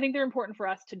think they're important for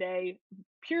us today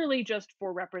purely just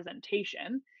for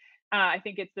representation. I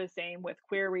think it's the same with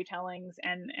queer retellings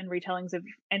and retellings of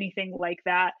anything like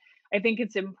that. I think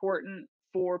it's important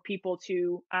for people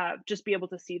to just be able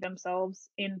to see themselves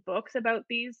in books about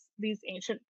these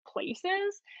ancient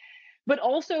places, but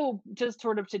also just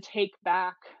sort of to take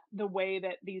back the way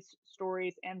that these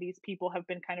stories and these people have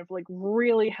been kind of like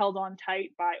really held on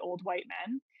tight by old white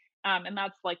men. And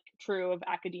that's like true of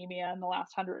academia in the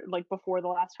last hundred, like before the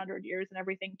last 100 years and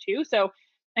everything too. So,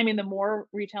 I mean, the more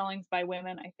retellings by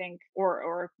women, I think,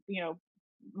 or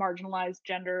marginalized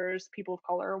genders, people of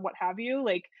color, what have you,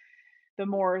 like the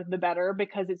more the better,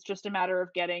 because it's just a matter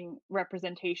of getting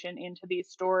representation into these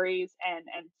stories and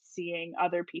seeing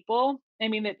other people. I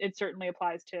mean, it certainly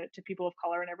applies to people of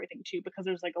color and everything too, because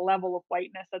there's like a level of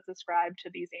whiteness that's ascribed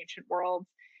to these ancient worlds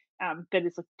that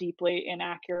is like, deeply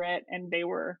inaccurate, and they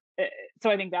were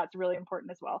so I think that's really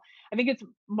important as well. I think it's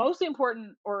mostly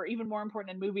important, or even more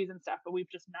important, in movies and stuff, but we've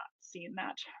just not seen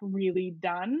that really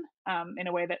done in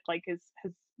a way that like is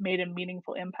has made a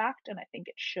meaningful impact, and I think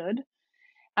it should.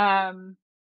 um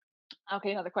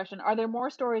Okay, another question. Are there more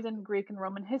stories in Greek and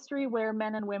Roman history where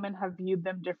men and women have viewed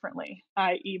them differently,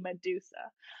 i.e., Medusa?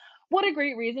 What a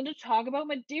great reason to talk about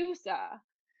Medusa.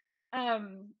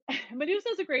 Medusa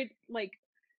is a great like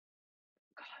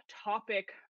topic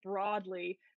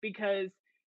broadly, because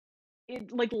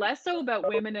it like less so about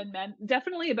women and men,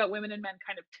 definitely about women and men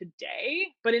kind of today,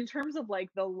 but in terms of like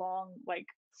the long like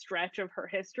stretch of her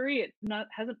history, it not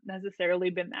hasn't necessarily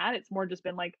been that. It's more just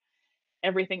been like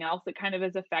everything else that kind of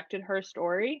has affected her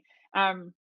story.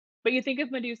 Um, but you think of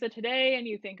Medusa today and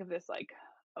you think of this like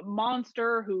a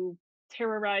monster who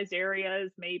terrorized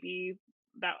areas, maybe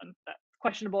that's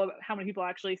questionable about how many people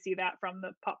actually see that from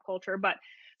the pop culture, but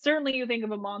certainly you think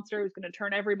of a monster who's going to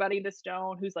turn everybody to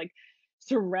stone, who's like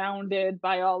surrounded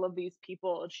by all of these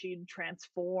people she'd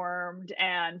transformed,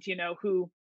 and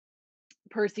who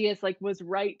Perseus like was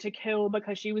right to kill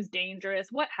because she was dangerous,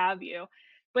 what have you.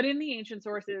 But in the ancient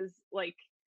sources, like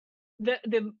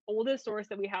the oldest source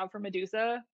that we have for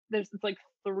Medusa, there's it's like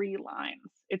 3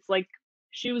 lines. It's like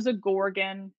she was a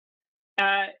Gorgon.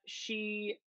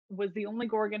 She was the only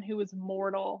Gorgon who was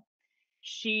mortal.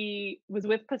 She was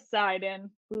with Poseidon,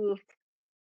 who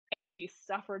he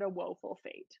suffered a woeful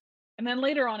fate. And then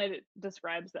later on, it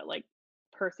describes that like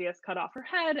Perseus cut off her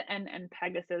head, and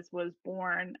Pegasus was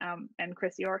born, and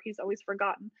Chrysaor, he's always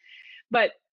forgotten.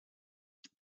 But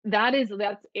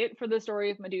that's it for the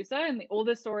story of Medusa. In the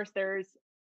oldest source, there's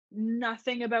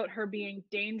nothing about her being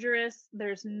dangerous.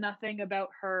 There's nothing about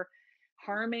her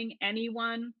harming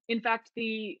anyone. In fact,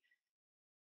 the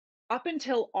up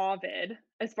until Ovid,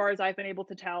 as far as I've been able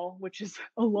to tell, which is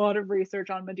a lot of research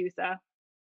on Medusa,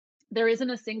 there isn't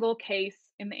a single case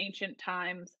in the ancient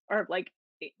times, or like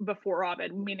before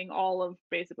Ovid, meaning all of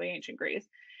basically ancient Greece.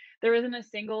 There isn't a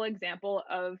single example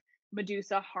of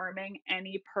Medusa harming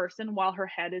any person while her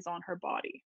head is on her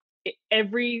body.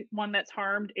 Everyone that's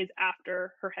harmed is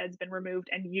after her head's been removed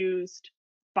and used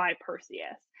by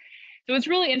Perseus. So it's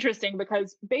really interesting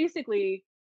because basically,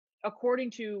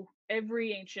 according to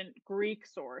every ancient Greek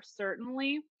source,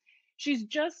 certainly, she's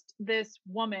just this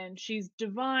woman. She's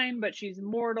divine, but she's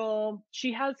mortal.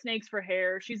 She has snakes for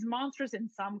hair. She's monstrous in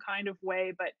some kind of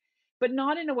way, but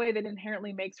not in a way that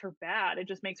inherently makes her bad. It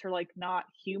just makes her like not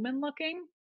human looking.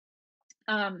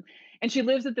 Um, and she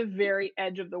lives at the very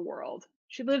edge of the world.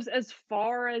 She lives as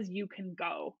far as you can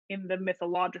go in the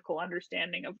mythological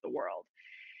understanding of the world.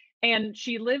 And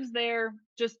she lives there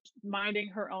just minding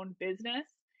her own business.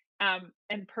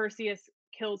 And Perseus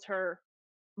kills her,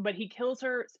 but he kills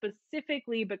her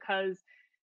specifically because,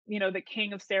 the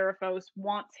king of Seriphos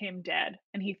wants him dead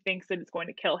and he thinks that it's going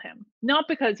to kill him. Not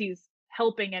because he's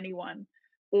helping anyone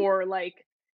or like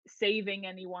saving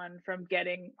anyone from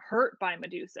getting hurt by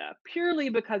Medusa, purely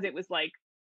because it was like,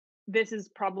 this is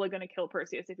probably going to kill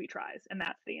Perseus if he tries, and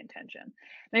that's the intention.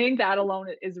 And I think that alone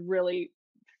is really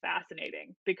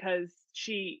fascinating, because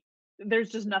there's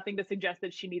just nothing to suggest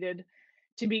that she needed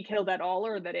to be killed at all,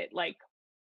 or that it like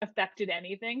affected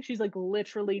anything. She's like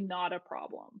literally not a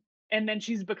problem. And then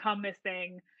she's become this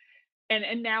thing.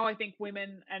 And now I think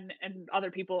women and other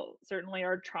people certainly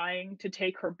are trying to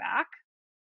take her back,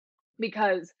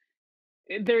 because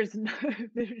there's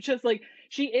there's just like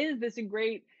she is this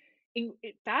great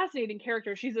fascinating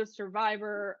character. She's a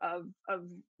survivor of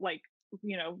like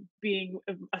being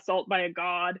assault by a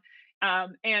god,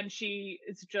 and she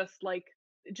is just like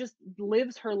just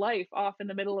lives her life off in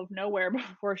the middle of nowhere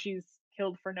before she's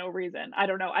killed for no reason. I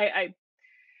don't know. I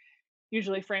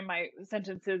usually frame my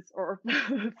sentences or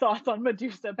thoughts on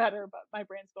Medusa better, but my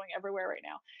brain's going everywhere right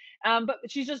now. But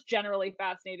she's just generally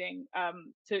fascinating,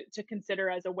 to consider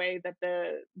as a way that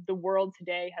the world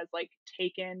today has like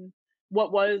taken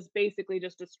what was basically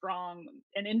just a strong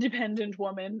and independent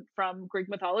woman from Greek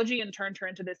mythology and turned her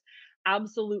into this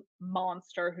absolute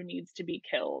monster who needs to be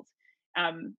killed.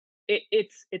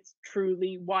 It's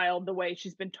truly wild the way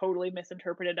she's been totally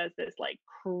misinterpreted as this like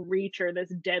creature,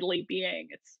 this deadly being.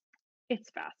 It's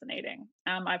fascinating.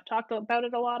 I've talked about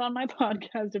it a lot on my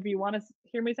podcast if you want to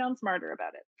hear me sound smarter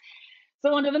about it.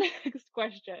 So on to the next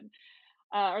question.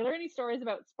 Are there any stories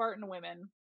about Spartan women?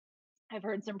 I've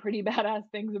heard some pretty badass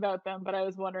things about them, but I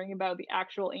was wondering about the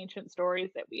actual ancient stories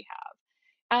that we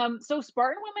have. So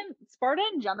Spartan women, Sparta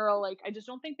in general, like I just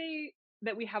don't think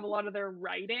that we have a lot of their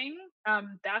writing.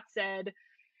 That said,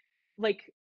 like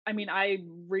I mean, I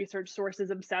research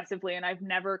sources obsessively and I've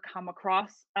never come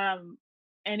across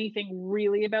anything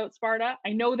really about Sparta.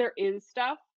 I know there is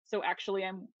stuff. So actually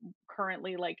I'm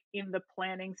currently like in the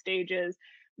planning stages.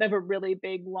 They have a really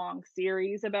big long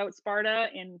series about Sparta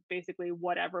in basically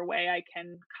whatever way I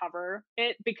can cover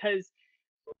it, because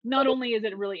not only is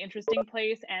it a really interesting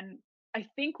place, and I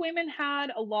think women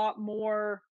had a lot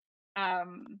more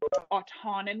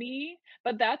autonomy,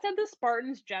 but that said, the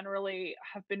Spartans generally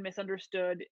have been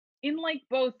misunderstood in like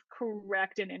both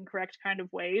correct and incorrect kind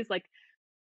of ways. Like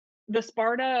the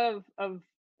Sparta of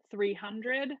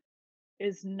 300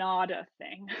 is not a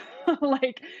thing.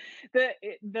 Like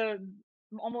the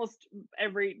almost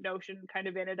every notion kind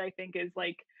of in it, I think, is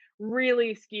like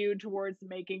really skewed towards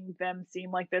making them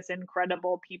seem like this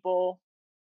incredible people,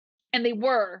 and they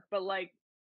were, but like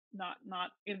not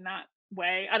in that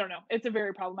way. I don't know. It's a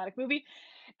very problematic movie.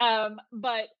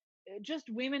 But just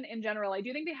women in general, I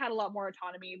do think they had a lot more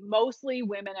autonomy. Mostly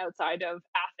women outside of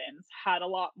Athens had a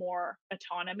lot more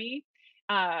autonomy.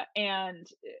 And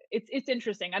it's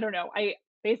interesting. I don't know. I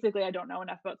don't know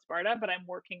enough about Sparta, but I'm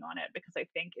working on it because I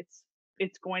think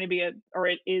it's going to be it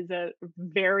is a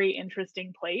very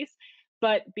interesting place.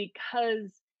 But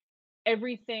because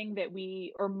everything that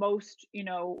we, or most,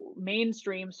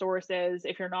 mainstream sources,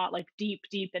 if you're not like deep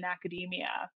in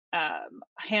academia,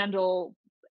 handle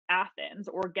Athens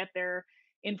or get their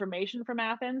information from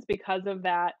Athens, because of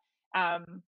that,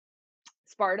 um,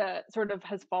 Sparta sort of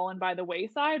has fallen by the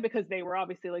wayside because they were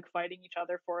obviously like fighting each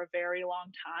other for a very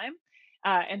long time.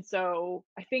 And so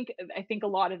I think a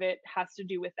lot of it has to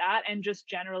do with that, and just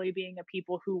generally being a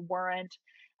people who weren't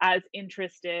as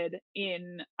interested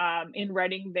in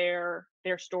writing their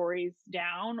stories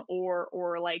down,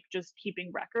 or like just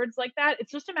keeping records like that.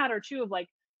 It's just a matter too of like,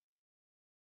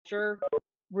 sure,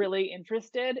 really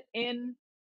interested in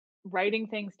writing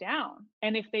things down.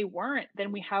 And if they weren't,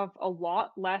 then we have a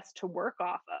lot less to work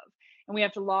off of. And we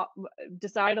have to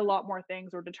decide a lot more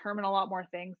things or determine a lot more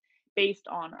things based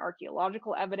on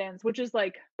archaeological evidence, which is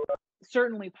like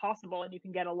certainly possible. And you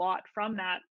can get a lot from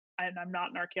that. And I'm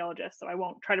not an archaeologist, so I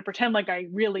won't try to pretend like I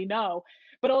really know.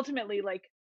 But ultimately, like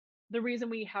the reason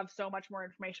we have so much more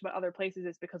information about other places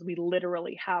is because we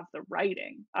literally have the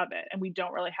writing of it. And we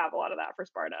don't really have a lot of that for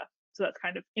Sparta. So that's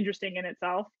kind of interesting in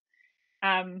itself.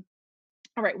 Um,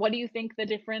 all right, what do you think the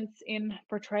difference in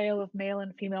portrayal of male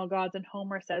and female gods in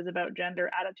Homer says about gender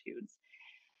attitudes?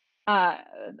 I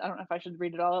don't know if I should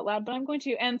read it all out loud, but I'm going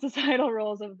to. And societal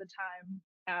roles of the time,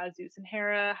 Zeus and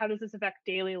Hera. How does this affect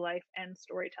daily life and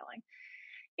storytelling?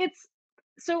 It's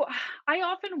so I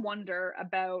often wonder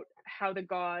about how the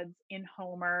gods in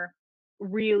Homer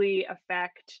really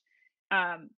affect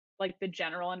like the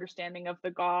general understanding of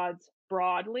the gods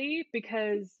broadly,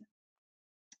 because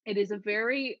it is a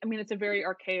very, I mean, it's a very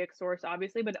archaic source,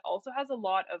 obviously, but it also has a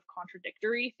lot of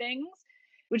contradictory things,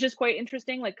 which is quite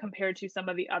interesting, like compared to some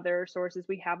of the other sources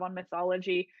we have on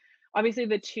mythology. Obviously,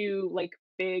 the two like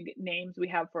big names we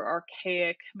have for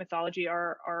archaic mythology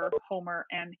are Homer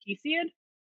and Hesiod,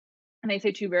 and they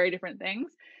say two very different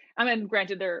things. I mean,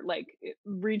 granted, their like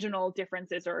regional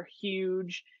differences are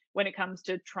huge when it comes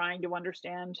to trying to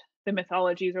understand the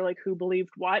mythologies, or like who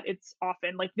believed what. It's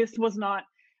often like this was not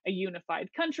a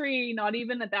unified country, not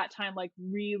even at that time like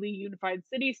really unified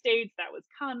city states that was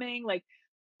coming. Like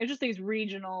it's just these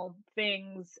regional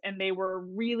things, and they were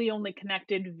really only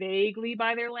connected vaguely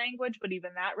by their language, but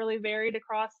even that really varied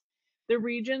across the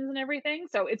regions and everything.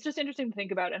 So it's just interesting to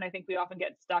think about, and I think we often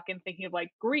get stuck in thinking of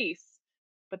like Greece,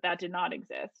 but that did not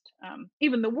exist.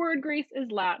 Even the word Greece is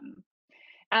Latin.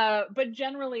 But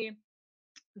generally,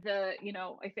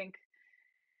 I think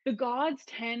the gods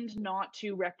tend not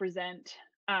to represent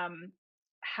um,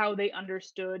 how they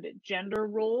understood gender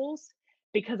roles,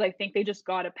 because I think they just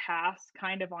got a pass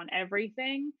kind of on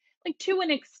everything. Like to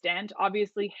an extent,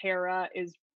 obviously Hera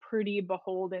is pretty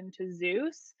beholden to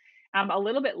Zeus. A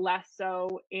little bit less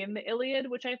so in the Iliad,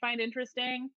 which I find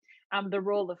interesting. The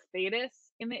role of Thetis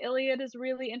in the Iliad is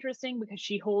really interesting because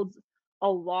she holds a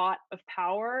lot of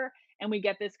power, and we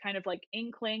get this kind of like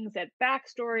inklings at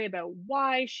backstory about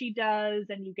why she does,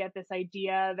 and you get this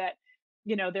idea that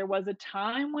there was a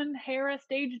time when Hera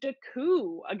staged a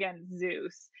coup against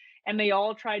Zeus, and they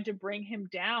all tried to bring him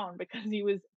down because he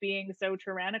was being so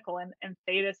tyrannical, and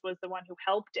Thetis was the one who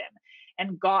helped him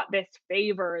and got this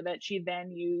favor that she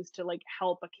then used to like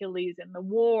help Achilles in the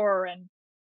war. And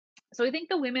so I think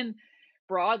the women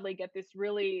broadly get this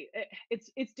really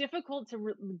it's difficult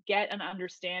to get an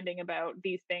understanding about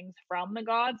these things from the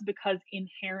gods because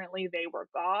inherently they were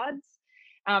gods.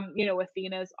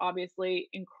 Athena's obviously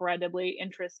incredibly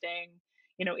interesting,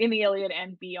 in the Iliad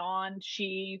and beyond.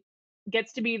 She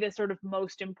gets to be the sort of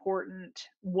most important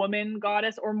woman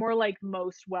goddess, or more like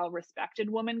most well respected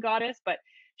woman goddess, but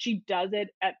she does it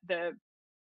at the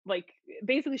like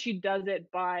basically she does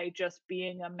it by just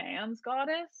being a man's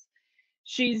goddess.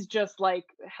 She's just like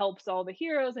helps all the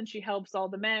heroes and she helps all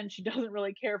the men. She doesn't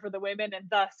really care for the women, and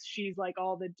thus she's like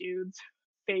all the dudes'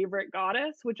 favorite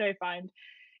goddess, which I find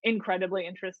incredibly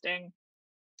interesting.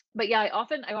 But yeah, I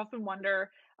often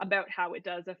wonder about how it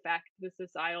does affect the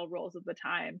societal roles of the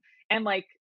time. And like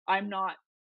I'm not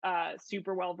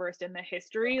super well versed in the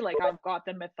history. Like I've got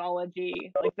the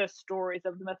mythology, like the stories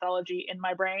of the mythology in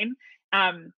my brain.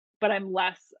 But I'm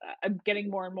getting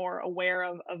more and more aware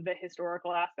of the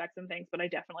historical aspects and things, but I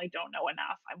definitely don't know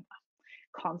enough. I'm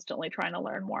constantly trying to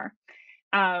learn more.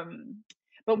 Um,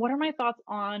 but what are my thoughts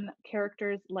on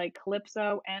characters like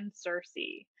Calypso and Circe?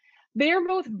 They're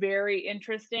both very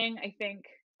interesting. I think,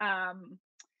 I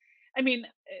mean,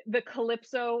 the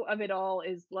Calypso of it all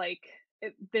is like,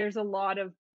 there's a lot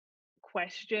of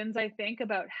questions, I think,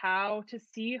 about how to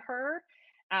see her.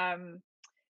 Um,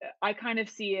 I kind of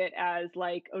see it as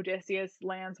like Odysseus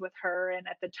lands with her, and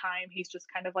at the time he's just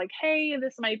kind of like, hey,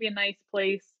 this might be a nice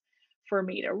place for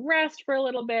me to rest for a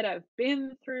little bit. I've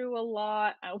been through a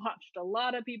lot. I watched a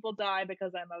lot of people die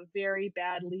because I'm a very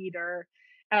bad leader.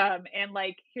 And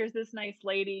like, here's this nice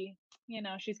lady,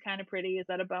 she's kind of pretty. Is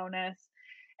that a bonus?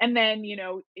 And then,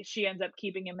 she ends up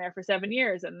keeping him there for 7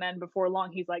 years. And then before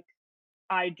long, he's like,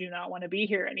 I do not want to be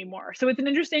here anymore. So it's an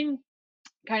interesting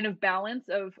kind of balance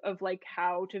of like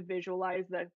how to visualize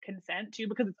the consent too,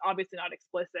 because it's obviously not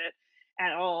explicit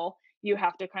at all. You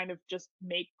have to kind of just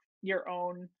make your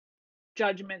own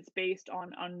judgments based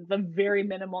on the very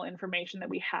minimal information that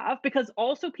we have, because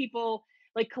also people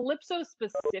like Calypso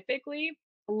specifically,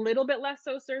 a little bit less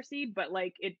so Circe, but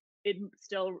like it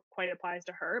still quite applies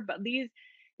to her. But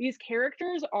these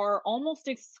characters are almost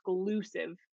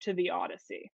exclusive to the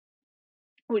Odyssey,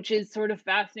 which is sort of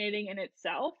fascinating in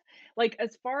itself. Like,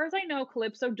 as far as I know,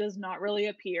 Calypso does not really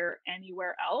appear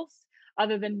anywhere else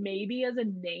other than maybe as a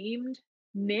named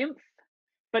nymph,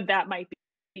 but that might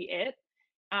be it.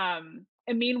 And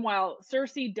meanwhile,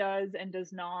 Circe does and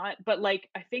does not, but like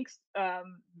I think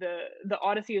the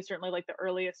Odyssey is certainly like the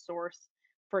earliest source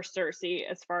for Circe,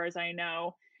 as far as I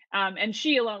know. And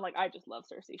she alone, like I just love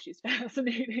Circe. She's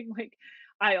fascinating. Like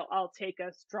I'll take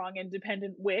a strong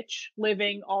independent witch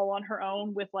living all on her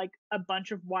own with like a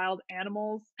bunch of wild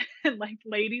animals and like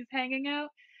ladies hanging out.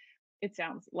 It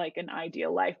sounds like an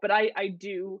ideal life, but I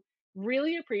do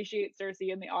really appreciate Circe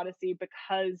in the Odyssey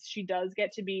because she does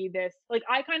get to be this, like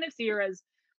I kind of see her as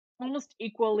almost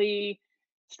equally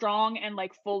strong and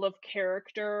like full of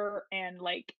character, and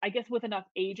like I guess with enough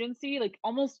agency, like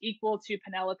almost equal to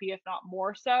Penelope, if not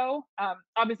more so.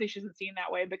 Obviously she isn't seen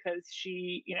that way because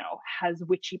she, has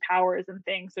witchy powers and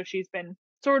things, so she's been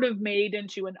sort of made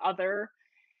into an other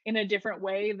in a different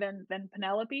way than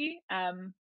Penelope.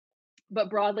 But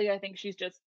broadly, I think she's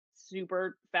just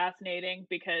super fascinating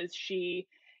because she,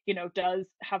 does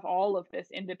have all of this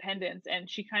independence, and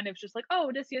she kind of just like, oh,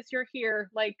 Odysseus, you're here.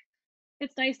 Like,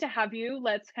 it's nice to have you.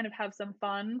 Let's kind of have some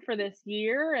fun for this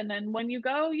year. And then when you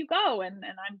go, you go. And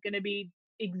I'm going to be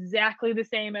exactly the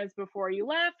same as before you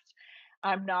left.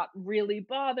 I'm not really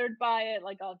bothered by it.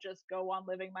 Like, I'll just go on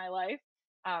living my life.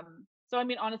 So, I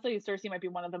mean, honestly, Circe might be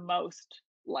one of the most,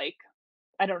 like,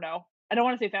 I don't know. I don't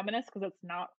want to say feminist because it's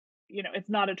not, it's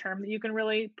not a term that you can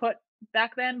really put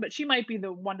back then, but she might be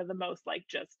the one of the most like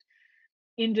just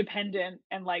independent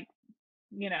and like,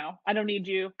 I don't need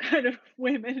you kind of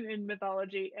women in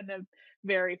mythology in a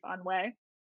very fun way.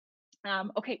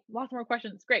 Okay, lots more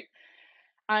questions. Great.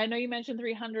 I know you mentioned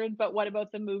 300, but what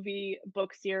about the movie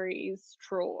book series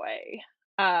Troy?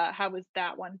 How was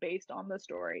that one based on the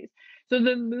stories? So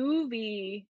the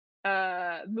movie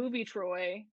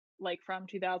Troy, like from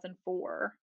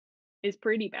 2004, is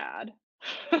pretty bad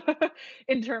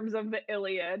in terms of the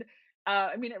Iliad.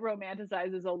 I mean, it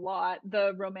romanticizes a lot.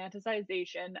 The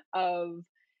romanticization of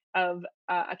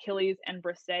Achilles and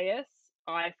Briseis,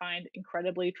 I find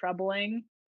incredibly troubling.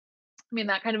 I mean,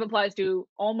 that kind of applies to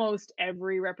almost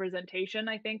every representation,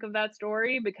 I think, of that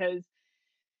story, because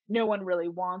no one really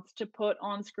wants to put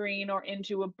on screen or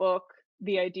into a book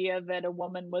the idea that a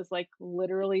woman was like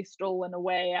literally stolen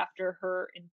away after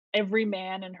every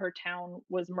man in her town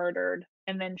was murdered,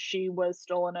 and then she was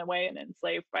stolen away and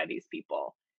enslaved by these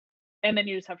people. And then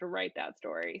you just have to write that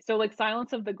story. So like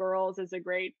Silence of the Girls is a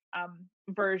great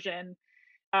version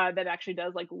that actually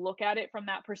does like look at it from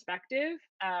that perspective.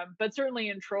 But certainly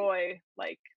in Troy,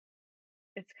 like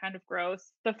it's kind of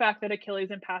gross. The fact that Achilles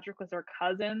and Patroclus are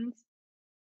cousins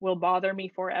will bother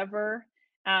me forever.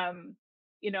 Um,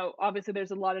 obviously there's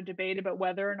a lot of debate about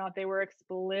whether or not they were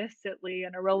explicitly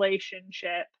in a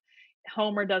relationship.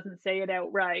 Homer doesn't say it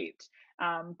outright,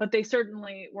 but they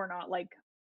certainly were not like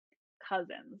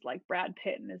cousins, like Brad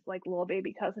Pitt and his like little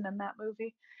baby cousin in that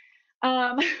movie.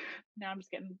 Um, now I'm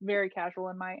just getting very casual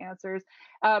in my answers.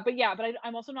 But yeah, but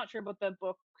I'm also not sure about the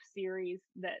book series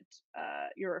that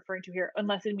you're referring to here,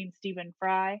 unless it means Stephen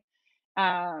Fry.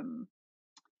 Um,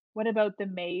 what about the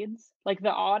maids? Like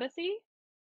the Odyssey?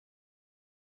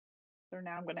 Or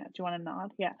now do you want to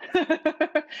nod? Yeah.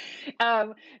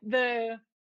 um, the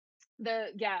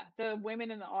the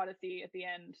women in the Odyssey at the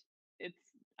end, it's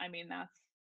I mean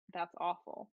that's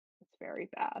awful. It's very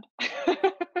bad.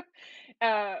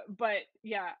 But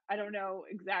yeah, I don't know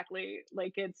exactly.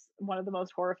 Like it's one of the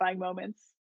most horrifying moments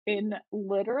in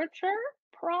literature,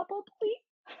 probably.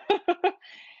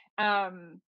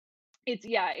 um, it's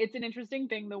an interesting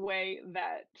thing the way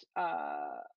that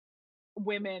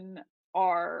women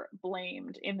are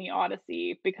blamed in the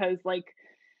Odyssey because like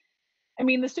I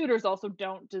mean, the suitors also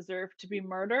don't deserve to be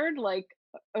murdered. Like,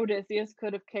 Odysseus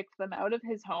could have kicked them out of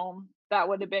his home. That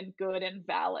would have been good and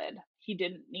valid. He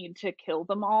didn't need to kill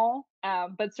them all.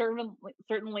 But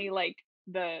certainly, like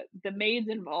the maids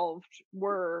involved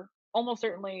were almost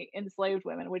certainly enslaved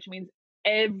women, which means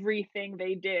everything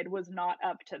they did was not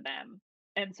up to them.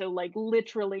 And so, like,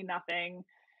 literally nothing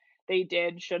they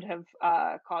did should have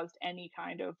caused any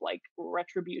kind of like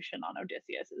retribution on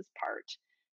Odysseus's part.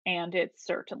 And it's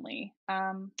certainly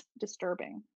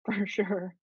disturbing for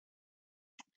sure.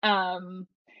 Um,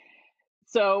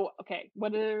 so, okay,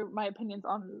 what are my opinions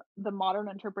on the modern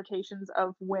interpretations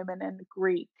of women in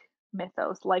Greek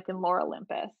mythos, like in Lore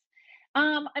Olympus?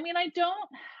 I mean,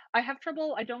 I have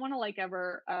trouble, I don't want to like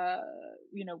ever,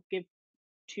 give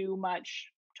too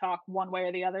much talk one way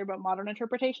or the other about modern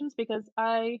interpretations because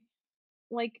I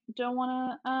like don't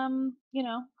want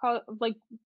to like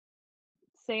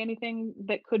say anything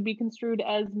that could be construed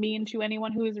as mean to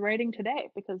anyone who is writing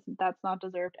today because that's not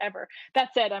deserved ever.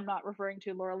 That said, I'm not referring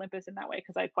to Lore Olympus in that way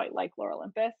because I quite like Lore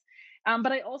Olympus.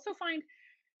 But I also find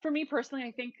for me personally,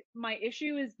 I think my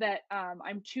issue is that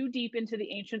I'm too deep into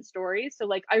the ancient stories. So,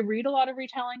 like, I read a lot of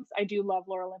retellings. I do love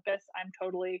Lore Olympus. I'm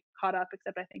totally caught up,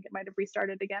 except I think it might have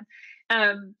restarted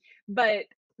again. But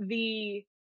the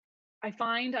I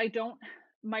find I don't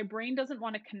my brain doesn't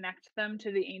want to connect them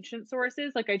to the ancient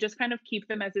sources. Like I just kind of keep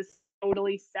them as this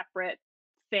totally separate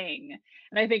thing.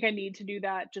 And I think I need to do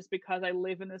that just because I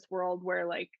live in this world where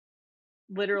like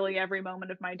literally every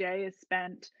moment of my day is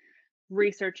spent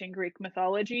researching Greek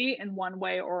mythology in one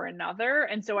way or another.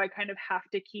 And so I kind of have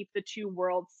to keep the two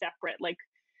worlds separate. Like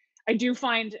I do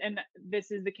find, and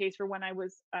this is the case for when I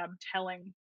was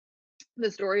telling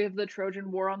the story of the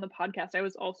Trojan War on the podcast, I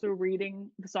was also reading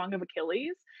the Song of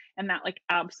Achilles, and that like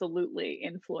absolutely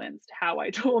influenced how I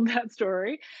told that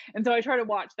story. And so I try to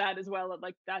watch that as well, and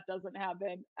like that doesn't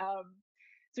happen.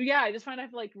 So yeah, I just find I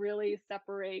have to like really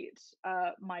separate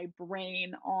my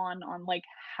brain on like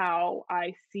how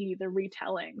I see the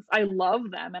retellings. I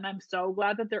love them, and I'm so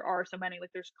glad that there are so many.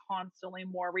 Like there's constantly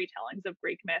more retellings of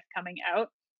Greek myth coming out,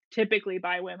 typically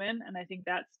by women, and I think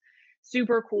that's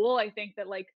super cool. I think that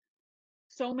like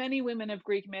so many women of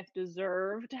Greek myth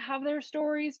deserve to have their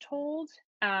stories told,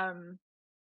 and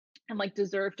like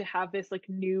deserve to have this like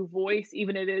new voice,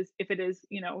 even if it is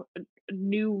a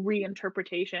new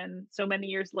reinterpretation so many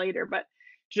years later. But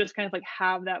just kind of like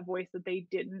have that voice that they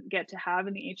didn't get to have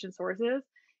in the ancient sources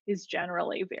is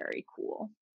generally very cool.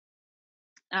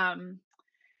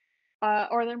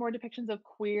 Are there more depictions of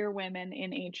queer women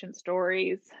in ancient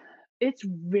stories? It's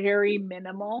very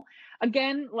minimal.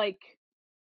 Again, like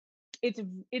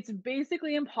it's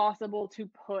basically impossible to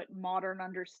put modern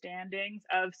understandings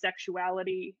of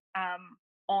sexuality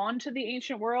onto the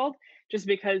ancient world just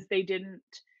because they didn't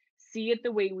see it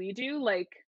the way we do. Like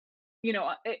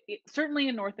certainly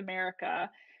in North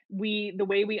America, the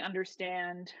way we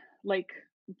understand like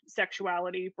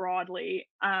sexuality broadly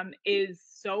is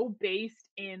so based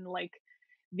in like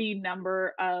the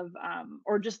number of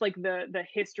or just like the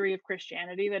history of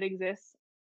Christianity that exists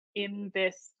in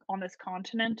this on this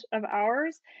continent of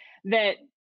ours that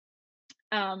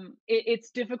it's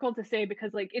difficult to say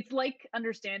because like it's like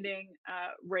understanding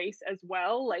race as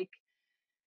well. Like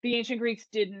the ancient Greeks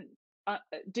didn't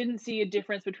see a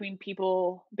difference between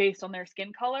people based on their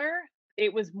skin color.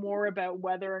 It was more about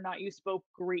whether or not you spoke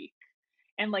Greek.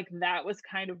 And like that was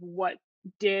kind of what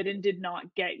did and did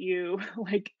not get you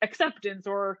like acceptance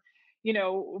or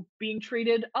being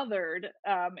treated othered.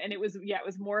 And it was, yeah, it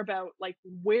was more about like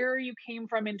where you came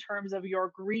from in terms of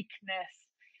your Greekness.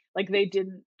 Like they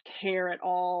didn't care at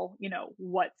all,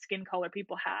 what skin color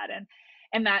people had.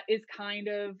 And that is kind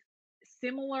of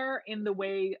similar in the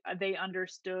way they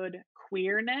understood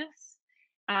queerness.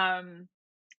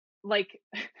 Like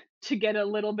to get a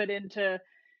little bit into,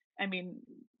 I mean,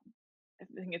 I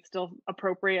think it's still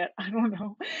appropriate. I don't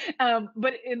know.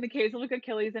 But in the case of like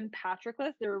Achilles and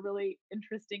Patroclus, they're a really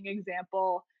interesting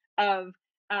example of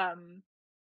um,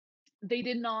 they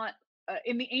did not,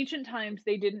 in the ancient times,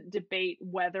 they didn't debate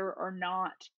whether or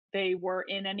not they were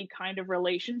in any kind of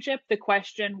relationship. The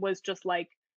question was just like,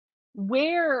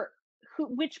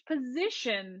 which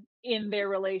position in their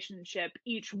relationship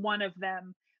each one of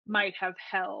them might have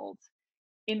held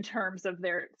in terms of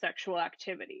their sexual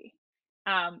activity,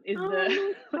 is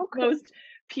the Okay. most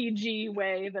PG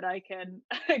way that I can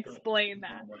explain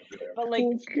that. But like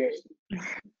Okay.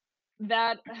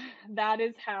 that that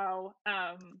is how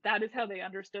they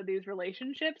understood these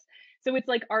relationships. So it's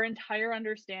like our entire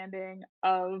understanding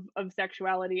of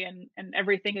sexuality and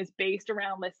everything is based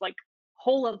around this like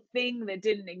whole thing that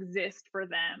didn't exist for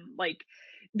them. Like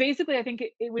basically I think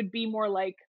it would be more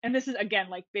like, and this is again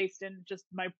like based in just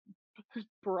my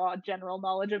broad general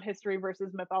knowledge of history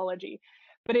versus mythology,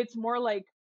 but it's more like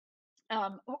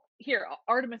here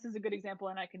Artemis is a good example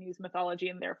and I can use mythology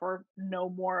and therefore know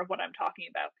more of what I'm talking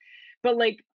about. But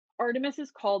like Artemis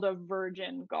is called a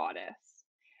virgin goddess,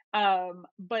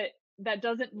 but that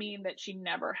doesn't mean that she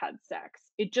never had sex.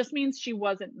 It just means she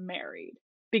wasn't married,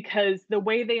 because the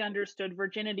way they understood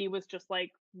virginity was just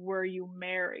like, were you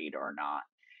married or not?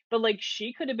 But like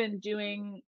she could have been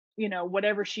doing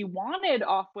whatever she wanted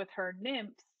off with her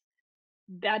nymphs.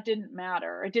 That didn't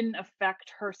matter. It didn't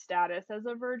affect her status as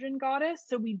a virgin goddess.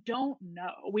 So we don't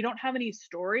know. We don't have any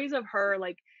stories of her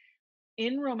like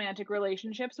in romantic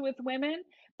relationships with women,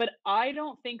 but I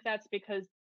don't think that's because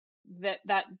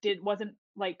wasn't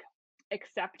like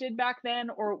accepted back then,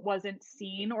 or it wasn't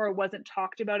seen, or it wasn't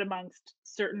talked about amongst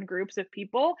certain groups of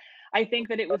people. I think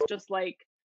that it was just like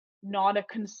not a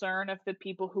concern of the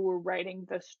people who were writing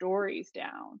the stories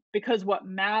down, because what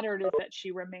mattered is that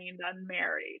she remained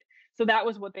unmarried. So that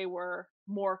was what they were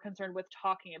more concerned with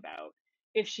talking about.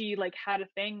 If she like had a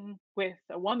thing with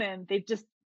a woman, it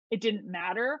didn't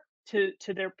matter to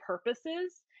their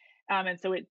purposes. And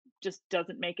so it just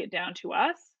doesn't make it down to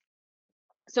us.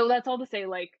 So that's all to say,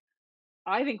 like,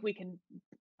 I think we can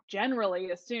generally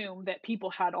assume that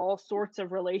people had all sorts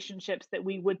of relationships that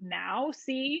we would now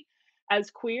see as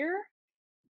queer,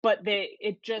 but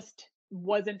it just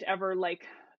wasn't ever like,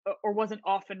 or wasn't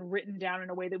often written down in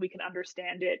a way that we can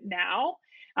understand it now,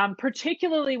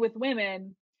 particularly with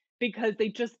women, because they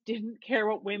just didn't care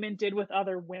what women did with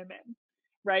other women,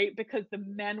 right? Because the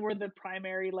men were the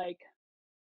primary, like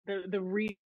the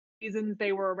reasons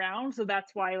they were around. So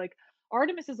that's why like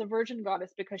Artemis is a virgin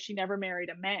goddess, because she never married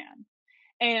a man.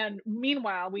 And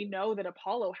meanwhile, we know that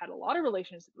Apollo had a lot of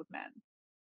relationships with men,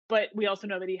 but we also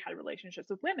know that he had relationships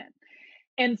with women.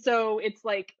 And so it's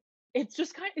like, it's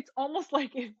almost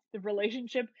like if the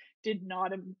relationship did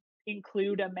not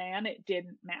include a man, it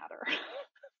didn't matter.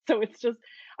 So it's just,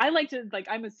 I like to, like,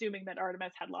 I'm assuming that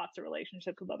Artemis had lots of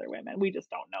relationships with other women. We just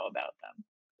don't know about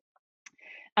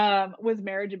them. Was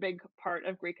marriage a big part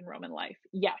of Greek and Roman life?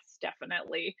 Yes,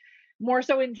 definitely. More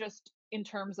so in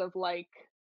terms of like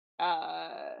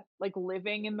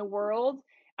living in the world.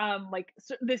 Like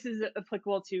so this is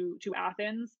applicable to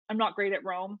Athens. I'm not great at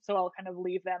Rome, so I'll kind of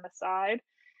leave them aside.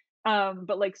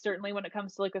 But like certainly when it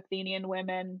comes to like Athenian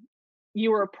women,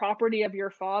 you were a property of your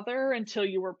father until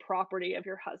you were property of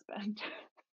your husband.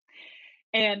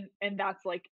 And that's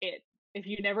like it. If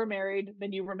you never married,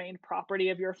 then you remained property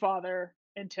of your father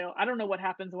until, I don't know what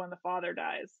happens when the father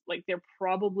dies. Like they're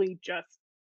probably just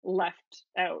left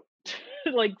out to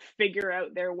like figure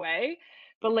out their way.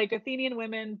 But like Athenian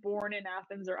women born in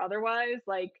Athens or otherwise,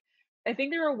 like I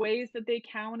think there are ways that they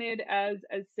counted as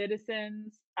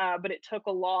citizens, but it took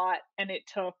a lot, and it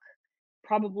took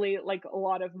probably like a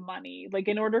lot of money. Like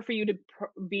in order for you to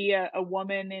be a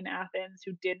woman in Athens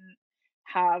who didn't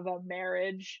have a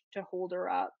marriage to hold her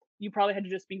up, you probably had to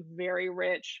just be very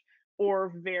rich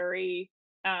or very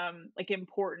like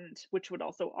important, which would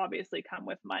also obviously come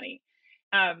with money.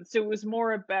 So it was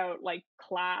more about like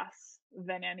class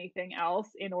than anything else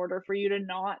in order for you to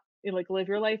not like live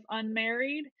your life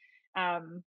unmarried.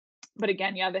 Um, but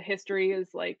again, yeah, the history is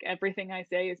like everything I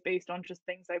say is based on just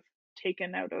things I've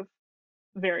taken out of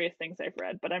various things I've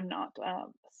read, but I'm not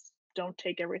don't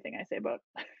take everything I say about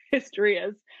history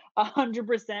as 100%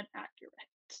 accurate.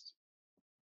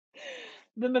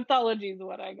 The mythology is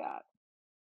what I got.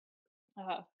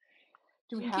 Uh,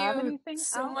 do we Thank have you anything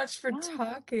so else? much for Oh.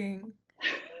 talking.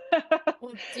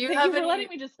 Well, do you Thank you have for letting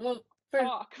any, me just well, for,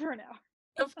 talk for an hour.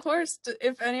 of course,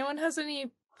 if anyone has any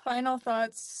final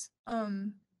thoughts,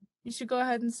 you should go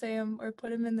ahead and say them or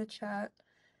put them in the chat.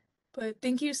 But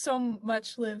thank you so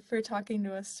much, Liv, for talking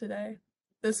to us today.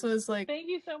 This was like Thank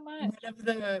you so one much. of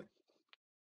the,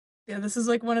 yeah, this is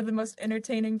like one of the most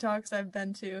entertaining talks I've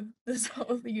been to this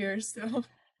whole year, so.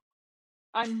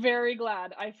 I'm very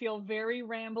glad. I feel very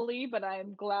rambly, but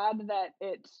I'm glad that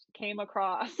it came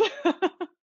across.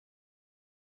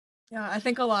 Yeah, I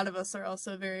think a lot of us are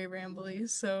also very rambly,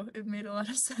 so it made a lot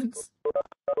of sense.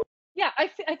 Yeah, I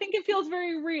think it feels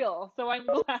very real, so I'm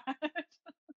glad.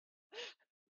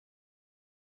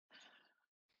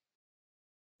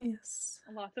 Yes.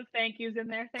 Lots of thank yous in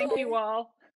there. Thank you Bye.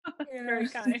 all. Yeah. Very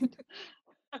kind.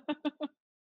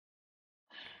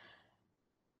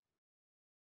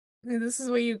 This is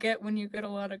what you get when you get a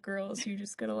lot of girls. You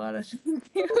just get a lot of thank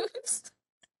yous.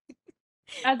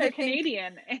 As a I think.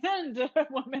 Canadian and a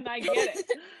woman, I get it.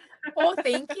 Oh,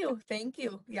 thank you. Thank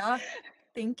you. Yeah.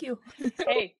 Thank you.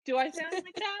 Hey, do I sound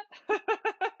like that?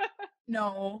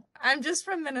 No, I'm just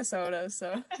from Minnesota,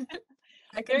 so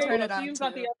I can There you turn go. it So on you've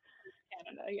got the too.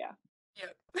 other Canada, yeah.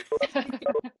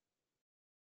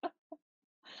 Yep.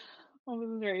 Well, this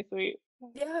is very sweet.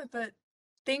 Yeah, but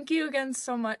thank you again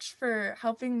so much for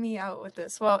helping me out with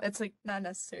this. Well, it's like not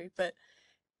necessary, but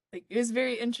like it was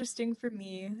very interesting for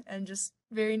me and just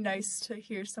very nice to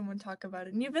hear someone talk about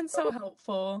it. And you've been so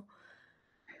helpful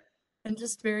and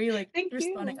just very like Thank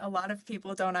responding. you. A lot of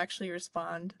people don't actually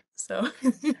respond. So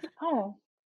Oh,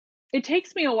 it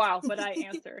takes me a while, but I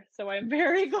answer. So I'm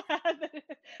very glad that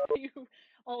you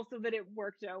also that it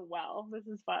worked out well. This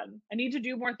is fun. I need to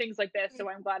do more things like this, so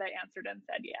I'm glad I answered and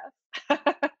said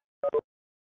yes.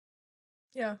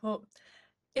 yeah, well,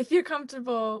 if you're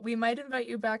comfortable, we might invite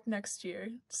you back next year.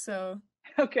 So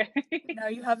Okay. now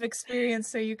you have experience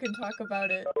so you can talk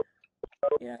about it.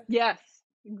 Yeah. Yes,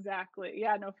 exactly.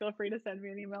 Yeah, no, feel free to send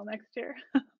me an email next year.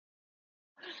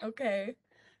 Okay.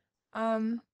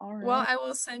 All Well, right. I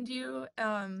will send you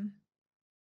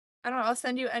I don't know, I'll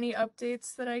send you any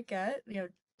updates that I get,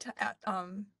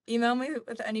 email me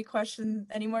with any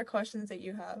more questions that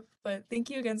you have. But thank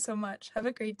you again so much. Have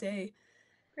a great day.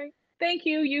 Great. Thank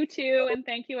you, you too, and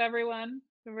thank you everyone.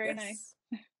 Very nice.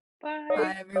 Yes. Bye.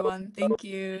 Bye, everyone. Thank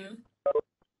you.